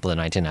dropping, for example, the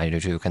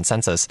 1992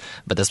 consensus,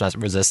 but this met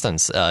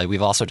resistance.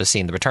 We've also just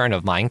seen the return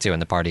of Ma Ying-jeou in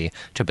the party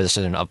to a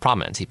position of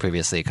prominence. He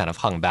previously kind of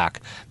hung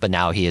back, but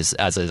now he is,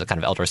 as a kind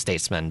of elder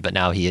statesman, but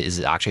now he is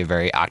actually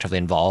very actively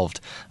involved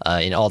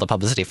in all the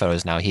publicity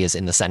photos. Now he is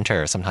in the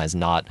center, sometimes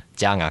not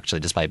Jiang, actually,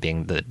 despite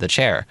being the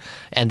chair.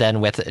 And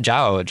then with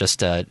Zhao,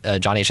 just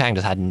Johnny Chang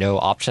just had no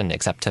option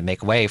except to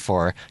make way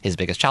for his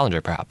biggest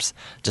challenger, perhaps.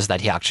 Just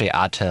that he actually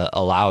had to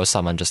allow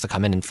someone just to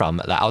come in from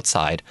the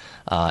outside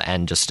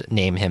and just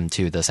name him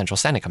to the Central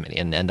Standing Committee.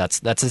 And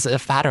that's a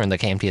pattern the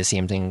KMT is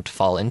seeming to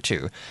fall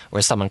into,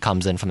 where someone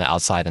comes in from the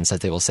outside and says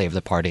they will save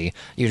the party,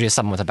 usually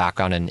someone with a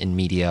background in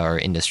media or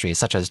industry,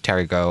 such as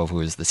Terry Goh,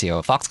 who is the CEO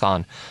of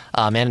Foxconn.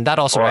 And that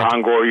also... Or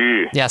Han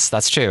Guoyu. Yes,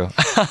 that's true.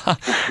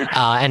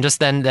 And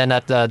just then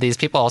that these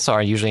people also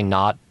are usually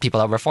not people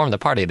that reform the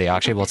party. They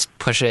actually will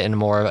push it in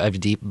more of a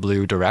deep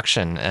blue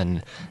direction.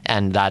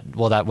 And that,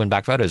 will that win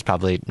back voters?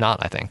 Probably not,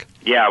 I think.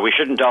 Yeah, we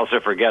shouldn't also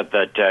forget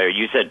that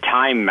you said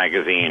Time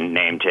magazine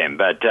named him,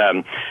 but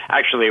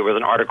actually it was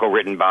an article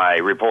written by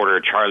reporter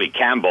Charlie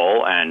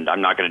Campbell, and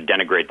I'm not going to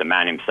denigrate the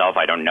man himself.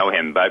 I don't know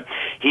him, but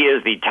he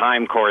is the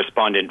Time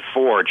correspondent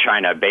for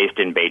China, based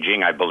in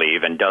Beijing, I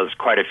believe, and does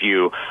quite a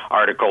few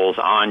articles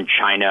on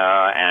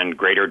China and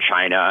Greater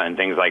China and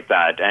things like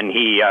that. And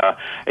he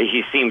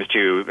seems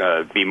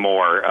to be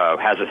more,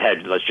 has his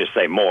head, let's just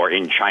say, more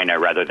in China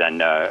rather than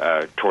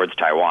towards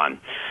Taiwan.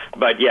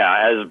 But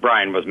yeah, as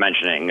Brian was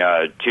mentioning,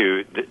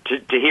 to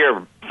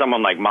hear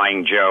someone like Ma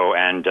Ying-jeou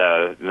and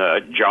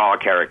the Jaw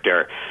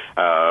character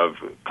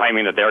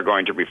claiming that they're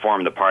going to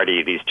reform the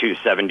party, these two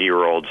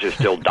 70-year-olds who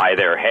still dye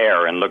their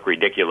hair and look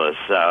ridiculous,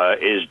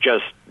 is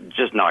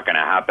just not going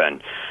to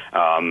happen.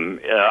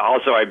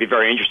 Also, I'd be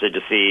very interested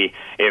to see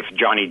if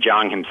Johnny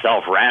Jiang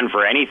himself ran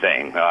for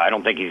anything. I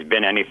don't think he's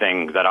been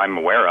anything that I'm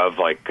aware of,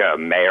 like a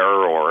mayor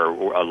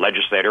or a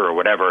legislator or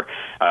whatever.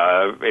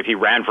 If he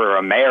ran for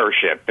a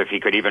mayorship, if he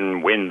could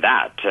even win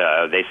that.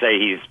 They say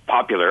he's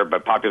popular,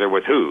 but popular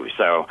with who?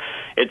 So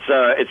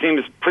it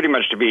seems pretty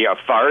much to be a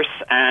farce,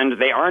 and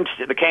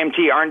the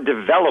KMT aren't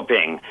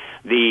developing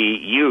the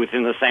youth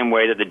in the same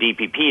way that the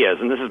DPP is,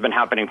 and this has been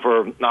happening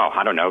for,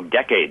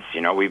 decades.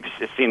 We've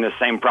seen the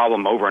same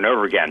problem over and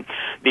over again.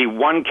 The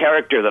one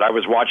character that I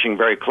was watching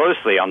very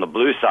closely on the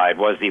blue side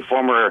was the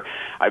former,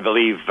 I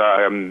believe,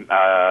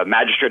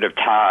 magistrate of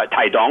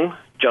Taidong.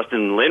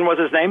 Justin Lin was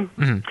his name,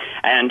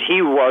 and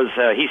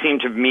he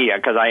seemed to me,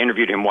 because I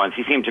interviewed him once,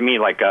 he seemed to me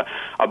like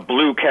a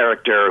blue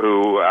character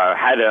who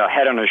had a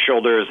head on his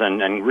shoulders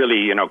and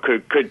really,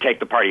 could take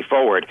the party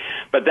forward.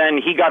 But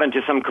then he got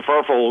into some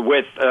kerfuffle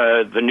with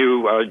the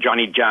new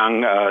Johnny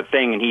Jiang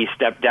thing, and he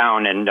stepped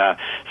down, and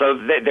so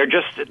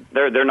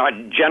they're not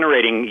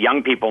generating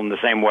young people in the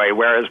same way,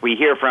 whereas we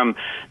hear from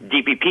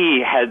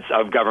DPP heads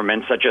of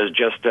government, such as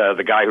just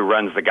the guy who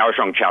runs the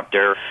Kaohsiung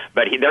chapter,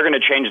 but they're going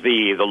to change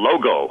the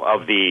logo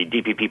of the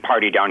DPP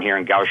party down here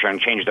in Kaohsiung,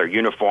 change their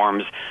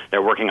uniforms.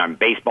 They're working on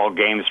baseball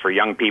games for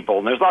young people,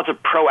 and there's lots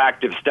of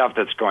proactive stuff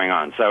that's going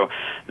on. So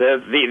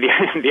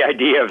the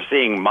idea of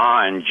seeing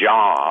Ma and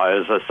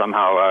Jia as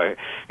somehow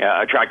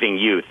attracting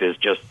youth is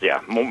just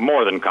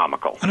more than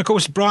comical. And of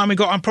course, Brian, we've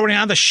got probably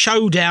another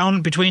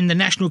showdown between the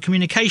National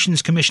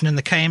Communications Commission and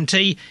the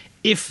KMT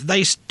if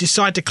they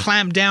decide to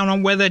clamp down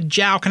on whether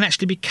Zhao can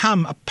actually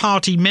become a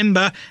party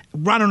member,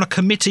 run on a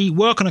committee,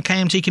 work on a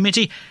KMT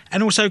committee,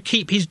 and also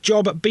keep his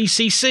job at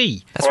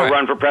BCC.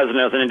 Run for president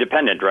as an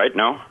independent, right?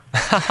 No?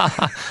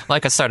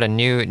 Like start a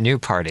new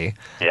party.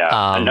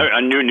 Yeah,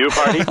 a new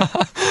party?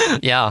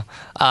 Yeah.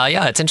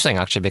 It's interesting,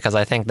 actually, because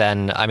I think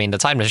then, the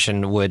Time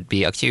Mission would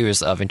be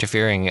accused of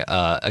interfering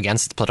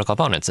against political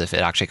opponents if it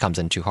actually comes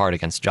in too hard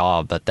against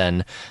Zhao. But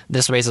then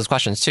this raises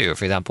questions, too.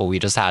 For example, we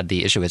just had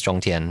the issue with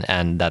Zhongtian,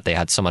 and that they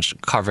had so much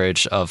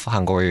coverage of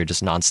Han Kuo-yu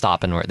just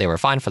nonstop, and they were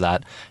fine for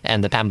that.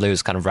 And the Pan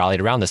Blues kind of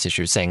rallied around this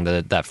issue, saying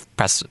that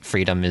press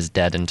freedom is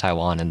dead in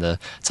Taiwan, and the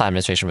Tsai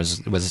administration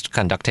was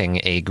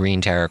conducting a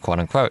green terror, quote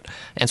unquote.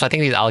 And so I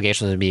think these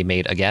allegations would be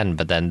made again,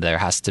 but then there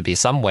has to be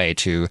some way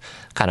to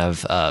kind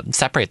of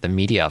separate the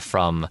media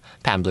from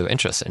Pan Blue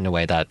interests in a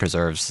way that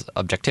preserves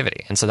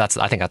objectivity. And so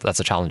I think that's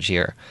a challenge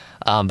here.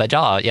 But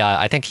Jia,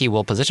 I think he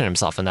will position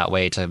himself in that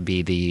way to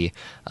be the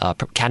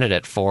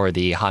candidate for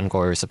the Han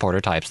Kuo-yu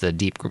supporter types, the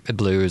deep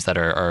blues that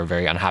are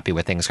very unhappy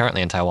with things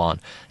currently in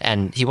Taiwan.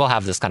 And he will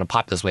have this kind of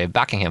populist way of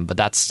backing him, but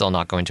that's still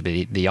not going to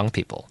be the young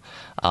people.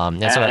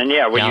 When you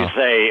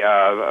say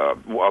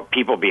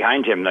people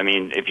behind him,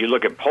 if you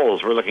look at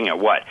polls, we're looking at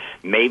what?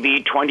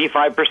 Maybe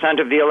 25%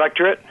 of the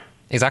electorate?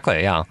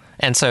 Exactly, yeah.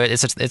 And so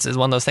it's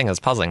one of those things that's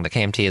puzzling. The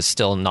KMT has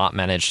still not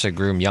managed to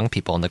groom young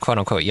people, and the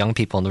quote-unquote young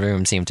people in the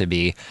room seem to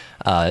be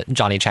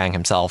Johnny Chang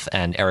himself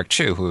and Eric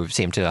Chu, who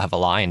seem to have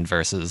aligned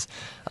versus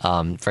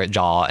for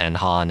Jia and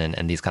Han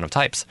and these kind of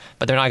types.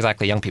 But they're not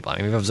exactly young people.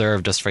 We've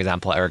observed, just for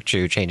example, Eric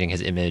Chu changing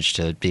his image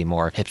to be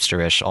more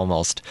hipsterish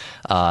almost.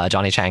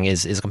 Johnny Chang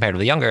is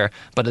comparatively younger,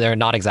 but they're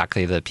not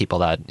exactly the people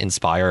that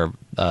inspire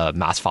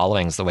mass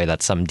followings the way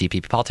that some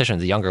DPP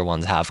politicians, the younger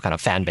ones, have kind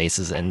of fan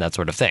bases and that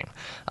sort of thing.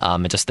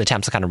 Just the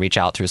attempts to kind of reach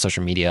out through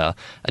social media,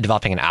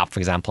 developing an app, for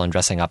example, and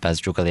dressing up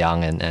as Zhuge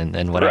Liang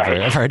and whatever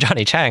right. for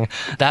Johnny Chang.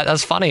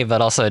 That's funny, but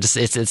also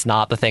it's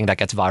not the thing that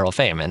gets viral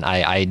fame, and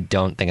I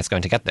don't think it's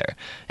going to get there.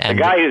 And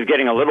the guy who's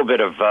getting a little bit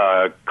of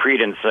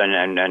credence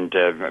and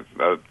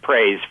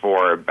praise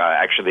for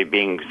actually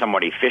being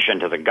somewhat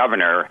efficient as a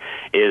governor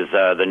is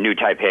the new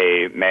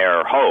Taipei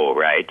Mayor Ho,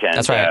 right? And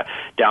that's right.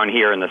 Down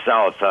here in the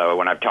South,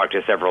 when I've talked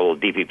to several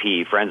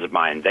DPP friends of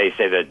mine, they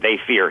say that they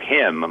fear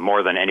him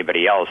more than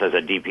anybody else as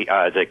a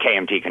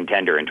KMT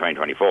contender in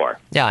 2024.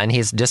 Yeah, and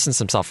he's distanced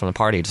himself from the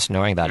party, just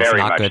knowing that Very it's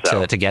not good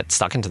so. to get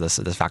stuck into this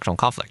factional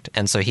conflict.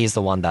 And so he's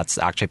the one that's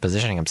actually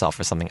positioning himself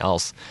for something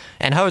else.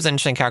 And Ho is an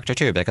interesting character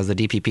too, because the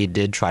DPP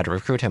did try to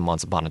recruit him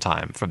once upon a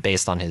time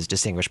based on his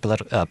distinguished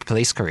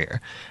police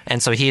career.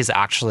 And so he's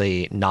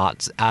actually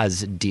not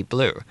as deep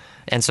blue.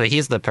 And so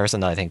he's the person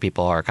that I think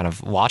people are kind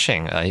of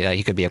watching.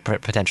 He could be a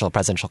potential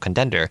presidential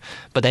contender.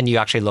 But then you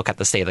actually look at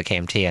the state of the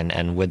KMT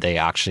and would they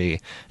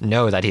actually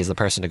know that he's the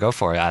person to go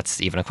for?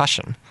 That's even a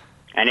question.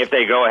 And if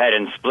they go ahead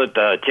and split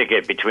the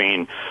ticket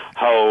between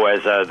Ho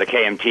as the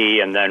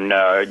KMT and then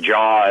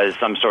Jaw as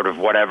some sort of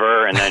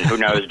whatever, and then who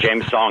knows,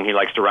 James Song, he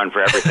likes to run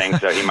for everything,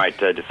 so he might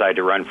decide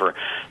to run for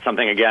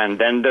something again,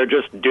 then they're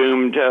just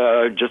doomed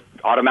just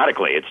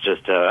automatically. It's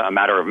just a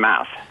matter of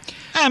math.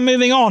 And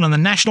moving on, and the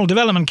National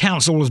Development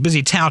Council was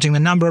busy touting the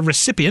number of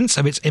recipients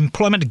of its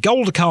Employment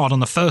Gold Card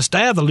on the first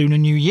day of the Lunar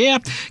New Year.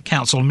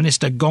 Council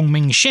Minister Gong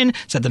Ming-shin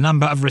said the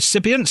number of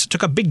recipients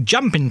took a big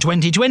jump in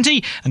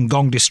 2020, and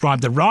Gong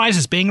described the rise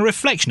as being a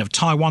reflection of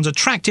Taiwan's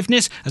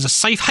attractiveness as a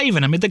safe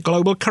haven amid the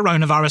global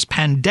coronavirus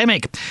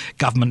pandemic.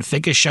 Government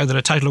figures show that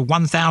a total of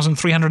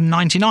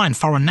 1,399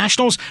 foreign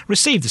nationals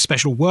received the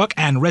special work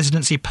and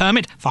residency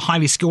permit for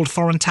highly skilled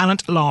foreign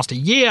talent last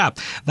year.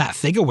 That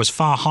figure was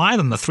far higher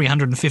than the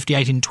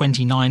 358 in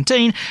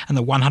 2019 and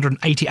the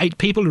 188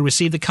 people who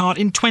received the card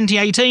in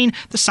 2018,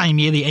 the same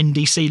year the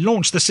NDC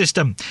launched the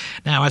system.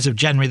 Now, as of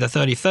January the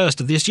 31st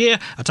of this year,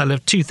 a total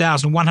of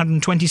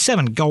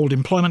 2,127 gold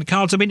employment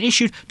cards have been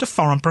issued to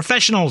foreign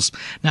professionals.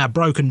 Now,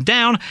 broken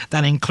down,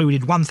 that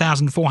included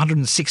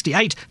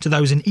 1,468 to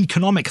those in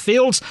economic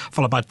fields,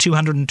 followed by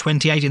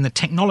 228 in the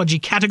technology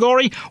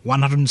category,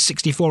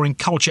 164 in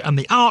culture and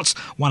the arts,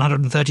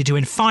 132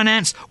 in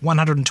finance,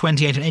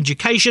 128 in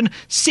education,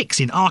 6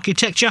 in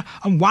architecture,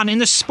 and 1 in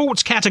the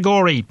sports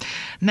category.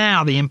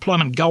 Now, the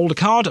Employment Gold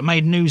Card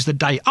made news the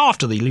day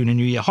after the Lunar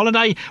New Year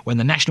holiday when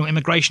the National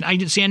Immigration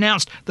Agency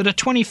announced that a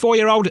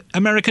 24-year-old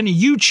American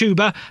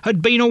YouTuber had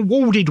been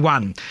awarded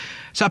one.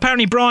 So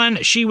apparently,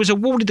 Brian, she was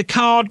awarded the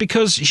card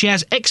because she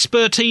has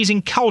expertise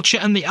in culture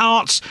and the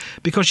arts,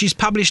 because she's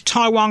published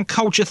Taiwan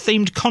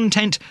culture-themed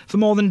content for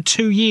more than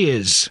 2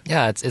 years.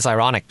 Yeah, it's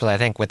ironic, but I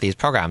think with these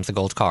programs, the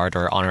gold card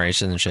or honorary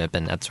citizenship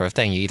and that sort of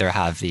thing, you either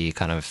have the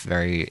kind of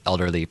very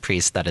elderly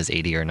priest that is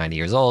 80 or 90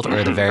 years old,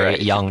 or the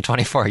very young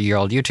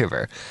 24-year-old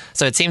YouTuber.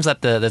 So it seems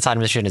that the Tsai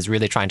administration is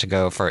really trying to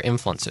go for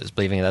influencers,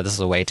 believing that this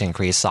is a way to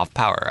increase soft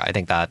power. I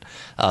think that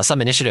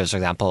some initiatives, for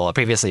example,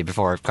 previously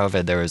before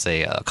COVID, there was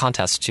a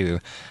contest to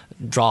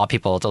draw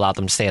people to allow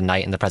them to stay a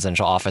night in the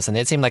presidential office, and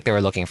it seemed like they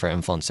were looking for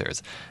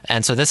influencers.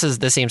 And so this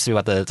seems to be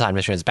what the Tsai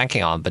administration is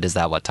banking on, but is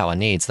that what Taiwan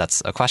needs?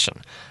 That's a question.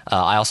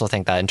 I also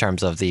think that in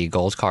terms of the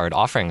gold card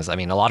offerings, I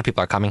mean, a lot of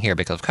people are coming here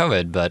because of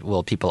COVID, but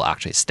will people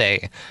actually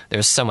stay?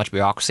 There's so much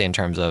bureaucracy in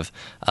terms of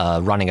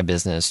running a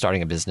business,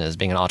 starting a business,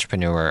 being an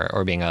entrepreneur,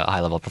 or being a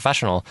high-level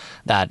professional,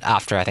 that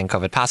after, I think,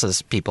 COVID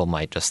passes, people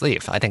might just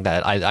leave. I think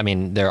that, I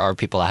mean, there are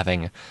people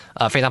having,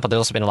 for example, there's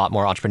also been a lot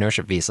more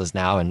entrepreneurship visas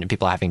now, and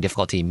people are having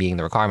difficulty meeting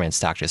the requirements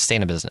to actually stay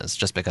in a business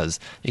just because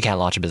you can't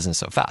launch a business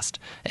so fast.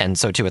 And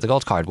so too with the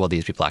gold card, will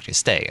these people actually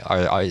stay?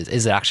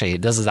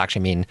 Does this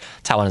actually mean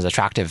Taiwan is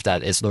attractive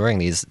that is luring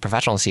these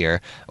professionals here,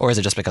 or is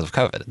it just because of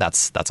COVID?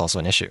 That's also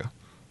an issue.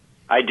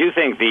 I do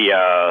think the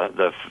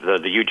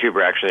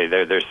YouTuber, actually,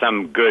 there's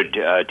some good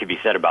to be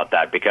said about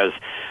that, because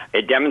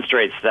it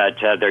demonstrates that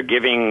they're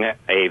giving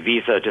a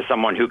visa to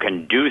someone who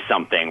can do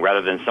something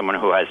rather than someone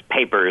who has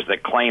papers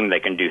that claim they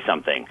can do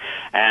something.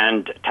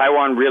 And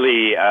Taiwan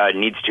really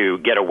needs to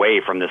get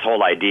away from this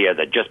whole idea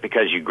that just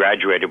because you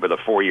graduated with a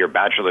 4-year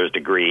bachelor's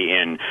degree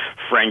in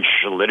French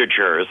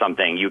literature or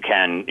something, you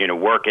can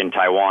work in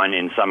Taiwan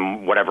in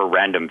some whatever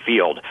random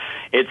field.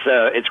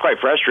 It's quite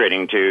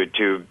frustrating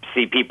to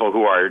see people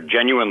who are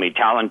genuinely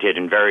talented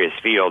in various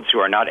fields who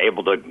are not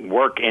able to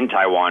work in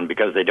Taiwan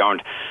because they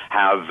don't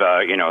have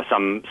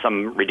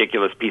some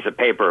ridiculous piece of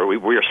paper.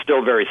 We are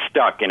still very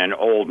stuck in an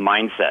old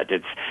mindset.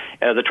 It's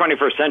the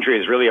 21st century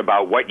is really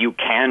about what you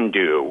can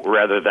do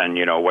rather than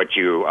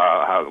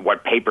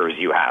what papers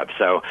you have.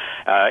 So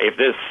if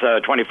this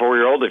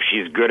 24-year-old, if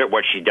she's good at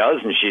what she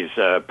does and she's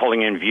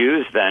pulling in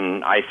views,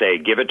 then I say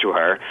give it to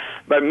her.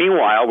 But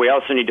meanwhile, we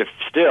also need to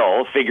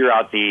still figure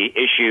out the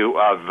issue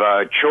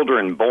of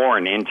children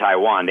born in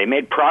Taiwan. They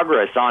made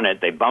progress on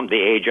it. They bumped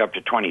the age up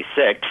to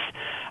 26.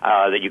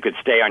 That you could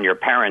stay on your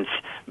parents,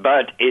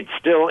 but it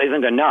still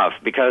isn't enough,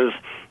 because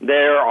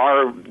there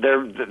are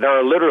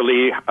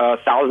literally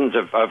thousands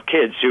of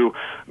kids who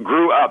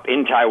grew up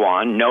in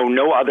Taiwan, know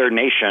no other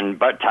nation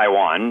but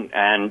Taiwan,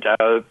 and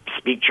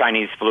speak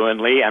Chinese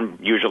fluently and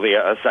usually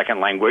a second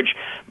language,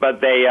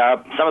 but they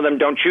some of them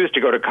don't choose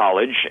to go to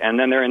college, and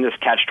then they're in this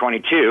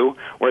catch-22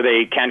 where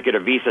they can't get a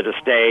visa to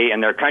stay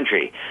in their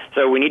country.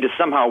 So we need to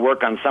somehow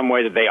work on some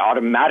way that they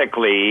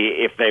automatically,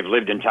 if they've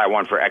lived in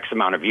Taiwan for X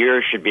amount of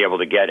years, should be able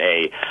to get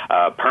a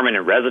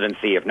permanent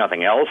residency, if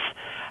nothing else.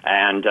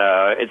 And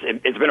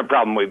it's been a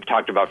problem we've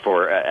talked about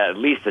for at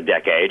least a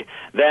decade.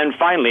 Then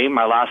finally,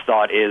 my last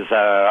thought is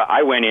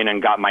I went in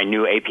and got my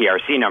new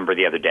APRC number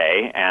the other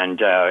day, and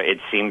it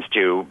seems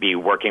to be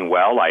working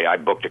well. I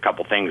booked a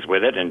couple things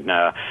with it, and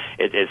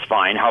it's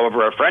fine.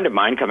 However, a friend of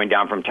mine coming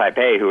down from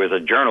Taipei, who is a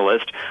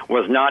journalist,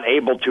 was not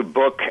able to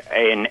book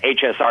an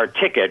HSR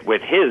ticket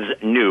with his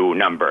new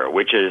number,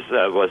 which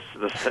was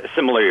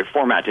similarly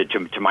formatted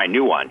to my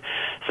new one.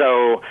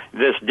 So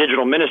this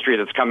digital ministry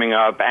that's coming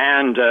up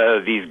and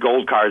these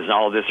gold cards and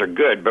all of this are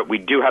good, but we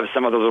do have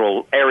some of the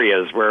little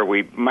areas where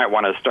we might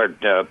want to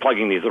start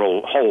plugging these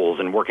little holes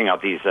and working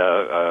out these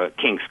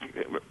kinks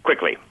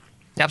quickly.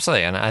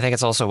 Absolutely, and I think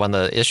it's also one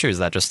of the issues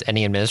that just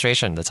any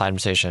administration, the Tsai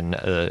administration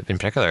in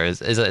particular,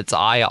 is its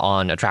eye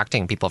on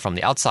attracting people from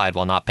the outside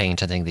while not paying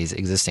attention to these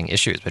existing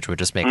issues, which would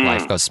just make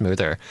life go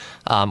smoother,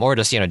 or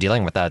just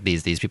dealing with that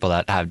these people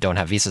that don't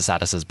have visa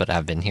statuses but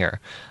have been here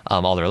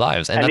all their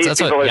lives, and these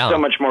people are so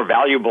much more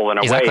valuable in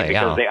a way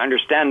because they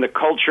understand the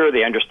culture,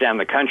 they understand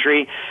the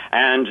country,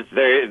 and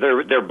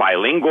they're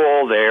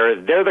bilingual.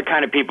 They're the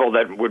kind of people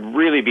that would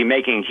really be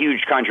making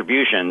huge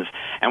contributions,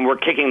 and we're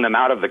kicking them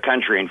out of the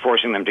country and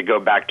forcing them to go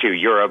back to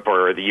Europe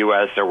or the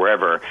U.S. or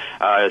wherever,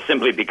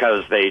 simply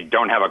because they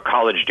don't have a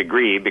college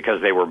degree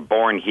because they were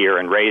born here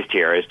and raised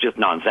here. It's just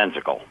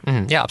nonsensical.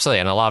 Yeah, absolutely.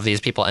 And a lot of these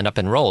people end up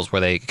in roles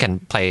where they can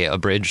play a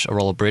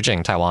role of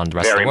bridging Taiwan to the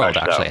rest of the world,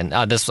 actually. So.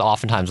 And this is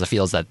oftentimes the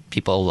fields that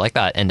people like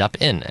that end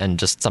up in, and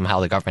just somehow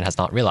the government has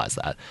not realized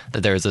that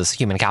there's this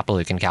human capital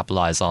you can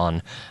capitalize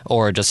on,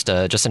 or just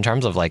in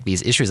terms of like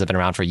these issues that have been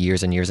around for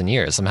years and years and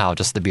years. Somehow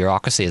just the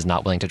bureaucracy is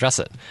not willing to address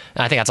it.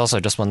 And I think that's also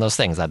just one of those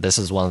things that this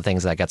is one of the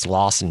things that gets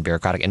lost in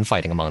bureaucratic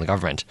infighting among the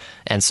government.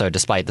 And so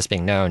despite this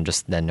being known,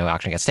 just then no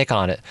action gets taken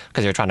on it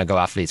because you're trying to go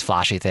after these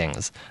flashy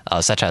things,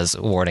 such as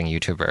awarding a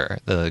YouTuber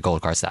the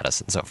gold card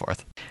status and so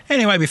forth.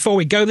 Anyway, before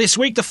we go this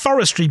week, the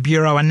Forestry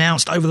Bureau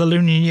announced over the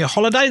Lunar New Year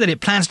holiday that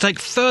it plans to take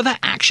further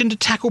action to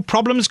tackle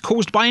problems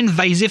caused by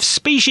invasive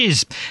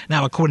species.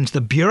 Now, according to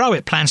the Bureau,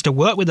 it plans to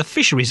work with the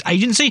Fisheries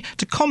Agency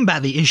to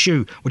combat the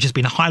issue, which has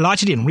been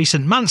highlighted in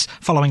recent months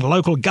following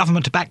local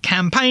government-backed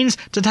campaigns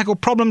to tackle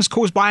problems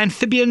caused by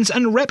amphibians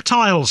and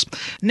reptiles.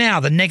 Now,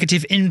 the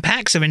negative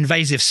impacts of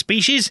invasive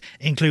species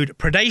include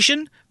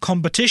predation,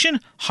 competition,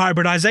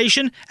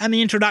 hybridization, and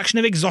the introduction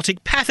of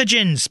exotic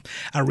pathogens.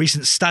 A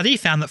recent study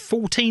found that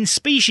 14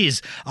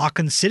 species are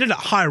considered at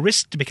high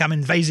risk to become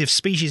invasive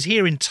species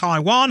here in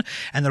Taiwan,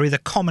 and they're either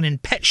common in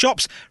pet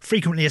shops,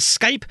 frequently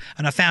escape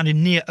and are found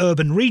in near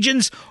urban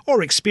regions,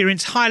 or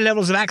experience high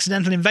levels of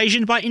accidental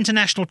invasion by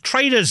international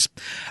traders.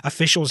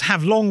 Officials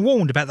have long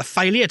warned about the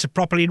failure to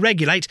properly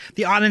regulate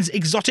the island's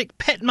exotic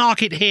pet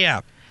market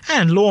here.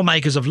 And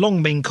lawmakers have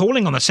long been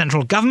calling on the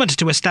central government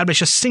to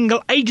establish a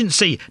single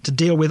agency to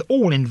deal with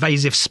all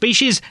invasive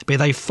species, be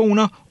they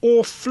fauna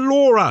or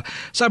flora.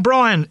 So,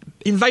 Brian,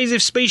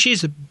 invasive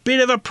species, a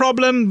bit of a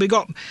problem. We've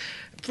got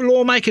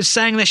lawmakers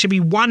saying there should be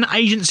one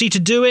agency to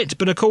do it,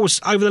 but of course,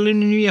 over the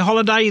Lunar New Year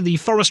holiday, the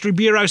Forestry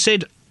Bureau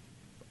said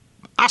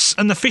us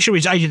and the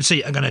Fisheries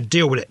Agency are going to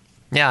deal with it.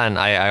 Yeah, and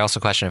I also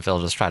question if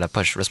they'll just try to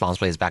push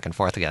responsibilities back and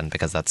forth again,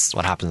 because that's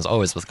what happens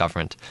always with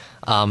government.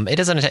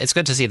 It's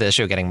good to see the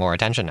issue getting more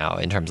attention now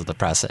in terms of the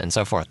press and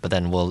so forth, but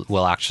then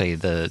will actually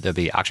there'll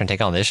be action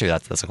taken on the issue?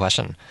 That's a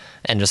question.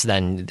 And just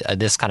then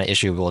this kind of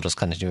issue will just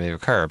continually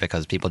recur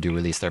because people do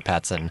release their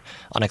pets and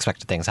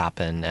unexpected things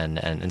happen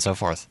and so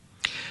forth.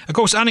 Of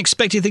course,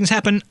 unexpected things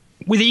happen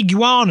with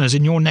iguanas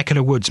in your neck of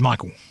the woods,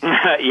 Michael.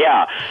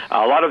 Yeah,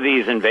 a lot of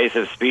these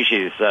invasive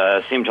species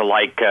seem to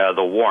like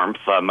the warmth.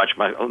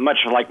 Much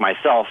like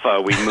myself,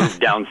 we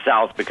moved down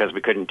south because we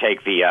couldn't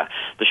take the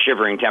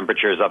shivering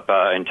temperatures up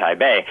in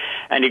Taipei,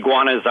 and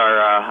iguanas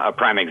are a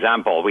prime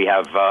example. We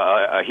have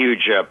a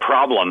huge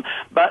problem,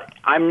 but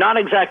I'm not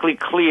exactly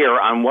clear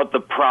on what the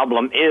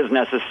problem is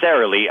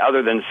necessarily,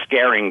 other than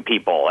scaring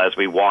people as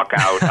we walk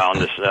out on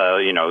this,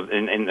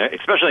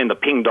 especially in the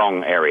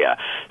Pingdong area.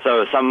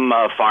 So some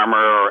farmer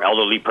or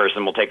elderly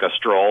person will take a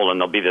stroll, and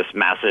there'll be this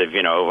massive,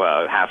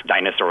 half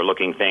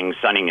dinosaur-looking thing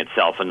sunning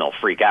itself, and they'll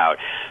freak out.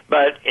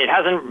 But it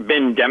hasn't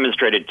been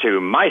demonstrated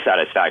to my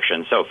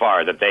satisfaction so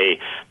far that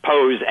they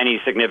pose any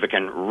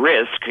significant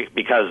risk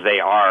because they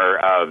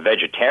are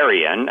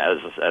vegetarian, as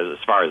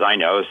far as I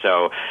know.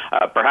 So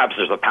perhaps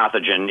there's a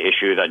pathogen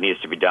issue that needs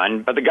to be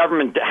done. But the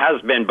government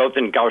has been, both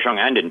in Kaohsiung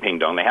and in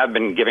Pingdong, they have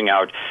been giving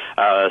out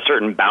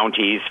certain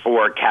bounties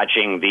for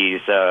catching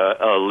these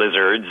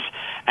lizards.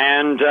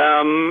 And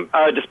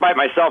despite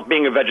myself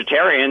being a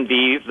vegetarian,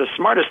 the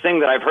smartest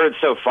thing that I've heard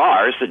so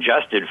far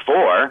suggested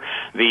for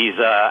these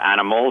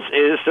animals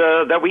is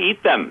that we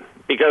eat them.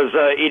 Because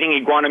eating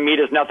iguana meat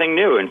is nothing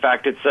new. In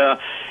fact, it's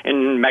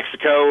in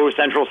Mexico,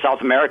 Central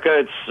South America,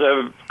 it's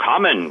a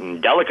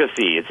common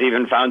delicacy. It's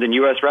even found in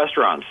U.S.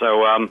 restaurants.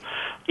 So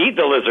eat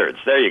the lizards.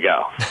 There you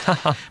go.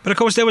 But of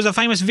course, there was a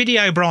famous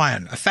video,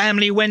 Brian. A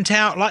family went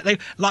out like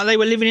they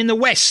were living in the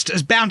West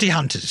as bounty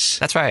hunters.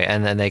 That's right,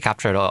 and then they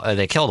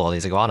killed all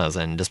these iguanas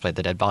and displayed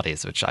the dead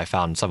bodies, which I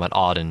found somewhat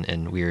odd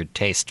and weird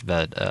taste.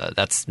 But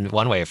that's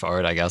one way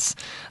forward, I guess.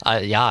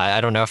 I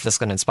don't know if this is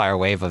going to inspire a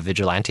wave of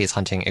vigilantes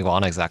hunting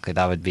iguana exactly.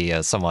 That would be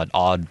a somewhat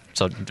odd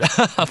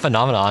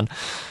phenomenon.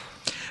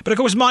 But of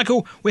course,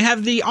 Michael, we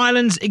have the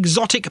island's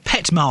exotic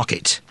pet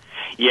market.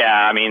 Yeah,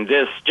 I mean,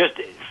 this just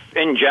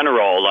in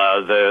general,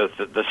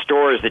 the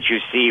stores that you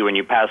see when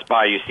you pass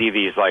by, you see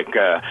these like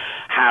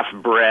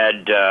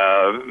half-bred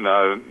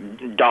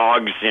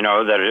dogs,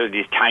 that are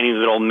these tiny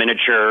little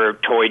miniature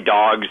toy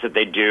dogs that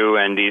they do,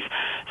 and these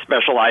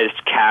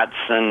specialized cats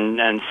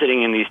and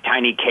sitting in these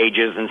tiny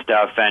cages and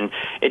stuff, and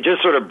it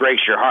just sort of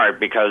breaks your heart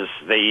because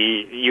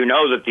you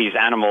know that these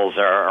animals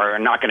are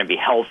not going to be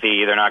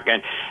healthy. They're not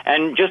going,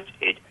 and just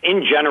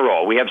in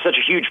general, we have such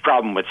a huge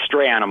problem with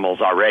stray animals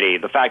already.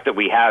 The fact that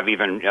we have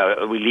even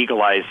we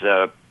legalize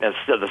the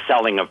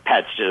selling of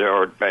pets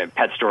or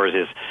pet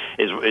stores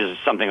is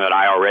something that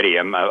I already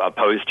am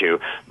opposed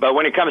to. But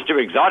when it comes to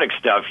exotic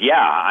stuff, yeah,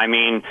 I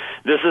mean,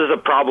 this is a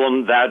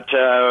problem that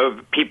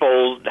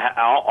people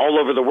all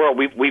over the world,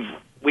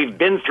 we've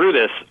been through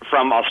this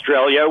from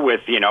Australia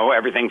with,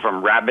 everything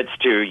from rabbits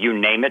to you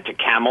name it, to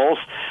camels,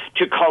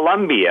 to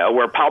Colombia,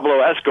 where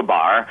Pablo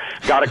Escobar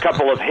got a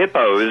couple of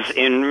hippos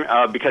in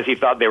because he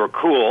thought they were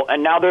cool,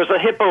 and now there's a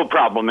hippo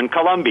problem in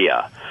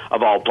Colombia,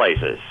 of all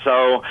places.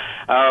 So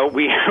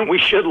we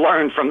should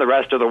learn from the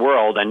rest of the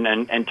world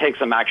and take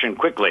some action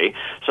quickly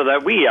so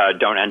that we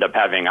don't end up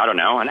having,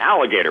 an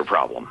alligator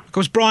problem. Of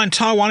course, Brian,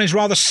 Taiwan is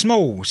rather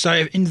small,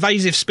 so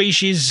invasive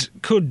species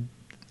could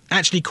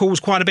actually cause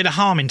quite a bit of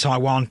harm in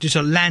Taiwan due to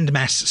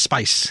landmass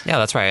space. Yeah,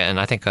 that's right. And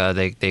I think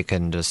they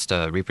can just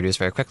reproduce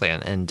very quickly,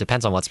 and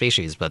depends on what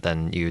species, but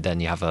then you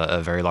have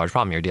a very large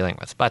problem you're dealing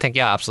with. But I think,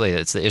 yeah, absolutely,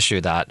 it's the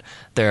issue that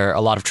there are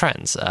a lot of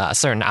trends.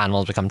 Certain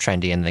animals become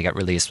trendy and they get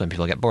released when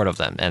people get bored of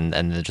them, and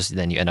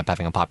then you end up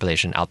having a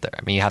population out there.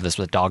 I mean, you have this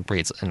with dog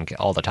breeds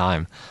all the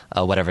time.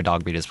 Whatever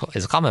dog breed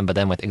is common, but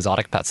then with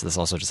exotic pets, this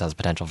also just has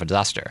potential for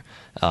disaster.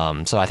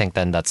 So I think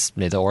then that's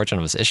the origin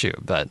of this issue.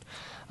 But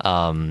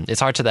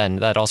it's hard to then,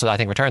 that also I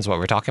think returns what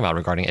we're talking about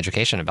regarding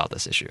education about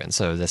this issue. And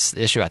so this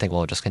issue I think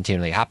will just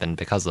continually happen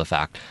because of the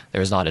fact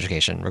there is not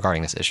education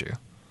regarding this issue.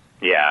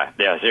 Yeah,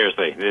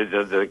 seriously.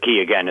 The key,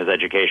 again, is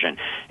education.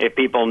 If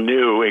people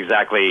knew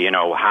exactly,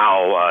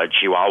 how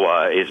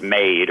Chihuahua is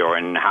made or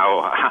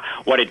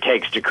what it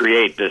takes to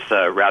create this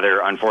rather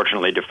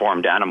unfortunately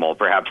deformed animal,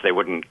 perhaps they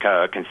wouldn't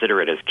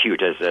consider it as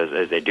cute as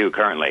they do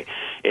currently.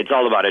 It's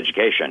all about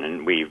education,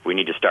 and we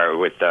need to start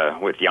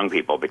with young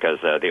people because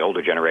the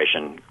older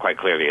generation quite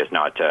clearly is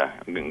not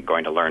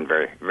going to learn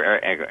very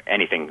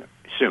anything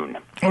soon.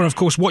 Or, of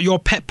course, what your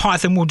pet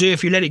python will do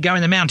if you let it go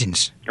in the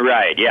mountains.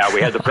 Right, yeah,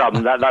 we had the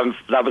problem. that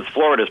was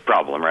Florida's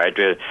problem, right?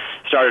 It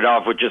started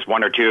off with just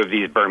one or two of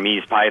these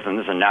Burmese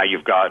pythons, and now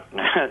you've got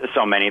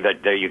so many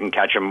that you can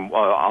catch them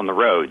on the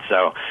road.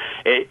 So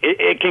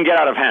it can get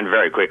out of hand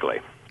very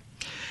quickly.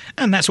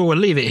 And that's where we'll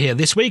leave it here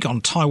this week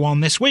on Taiwan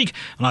This Week.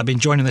 And I've been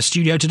joined in the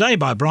studio today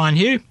by Brian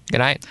Hugh. Good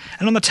night.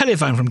 And on the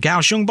telephone from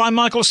Kaohsiung by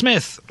Michael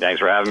Smith. Thanks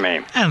for having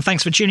me. And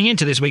thanks for tuning in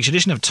to this week's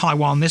edition of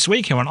Taiwan This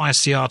Week here on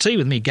ICRT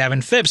with me,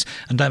 Gavin Phipps.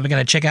 And don't forget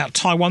to check out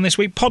Taiwan This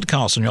Week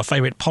podcast on your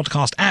favourite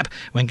podcast app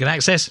when you get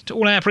access to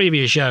all our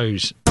previous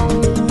shows.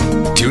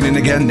 Tune in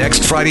again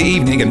next Friday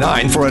evening at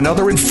 9 for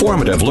another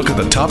informative look at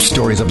the top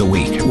stories of the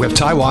week with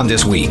Taiwan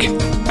This Week.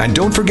 And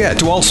don't forget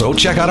to also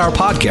check out our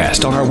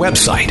podcast on our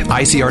website,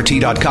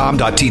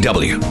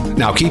 icrt.com.tw.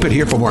 Now keep it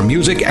here for more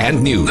music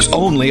and news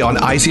only on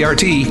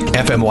ICRT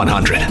FM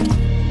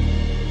 100.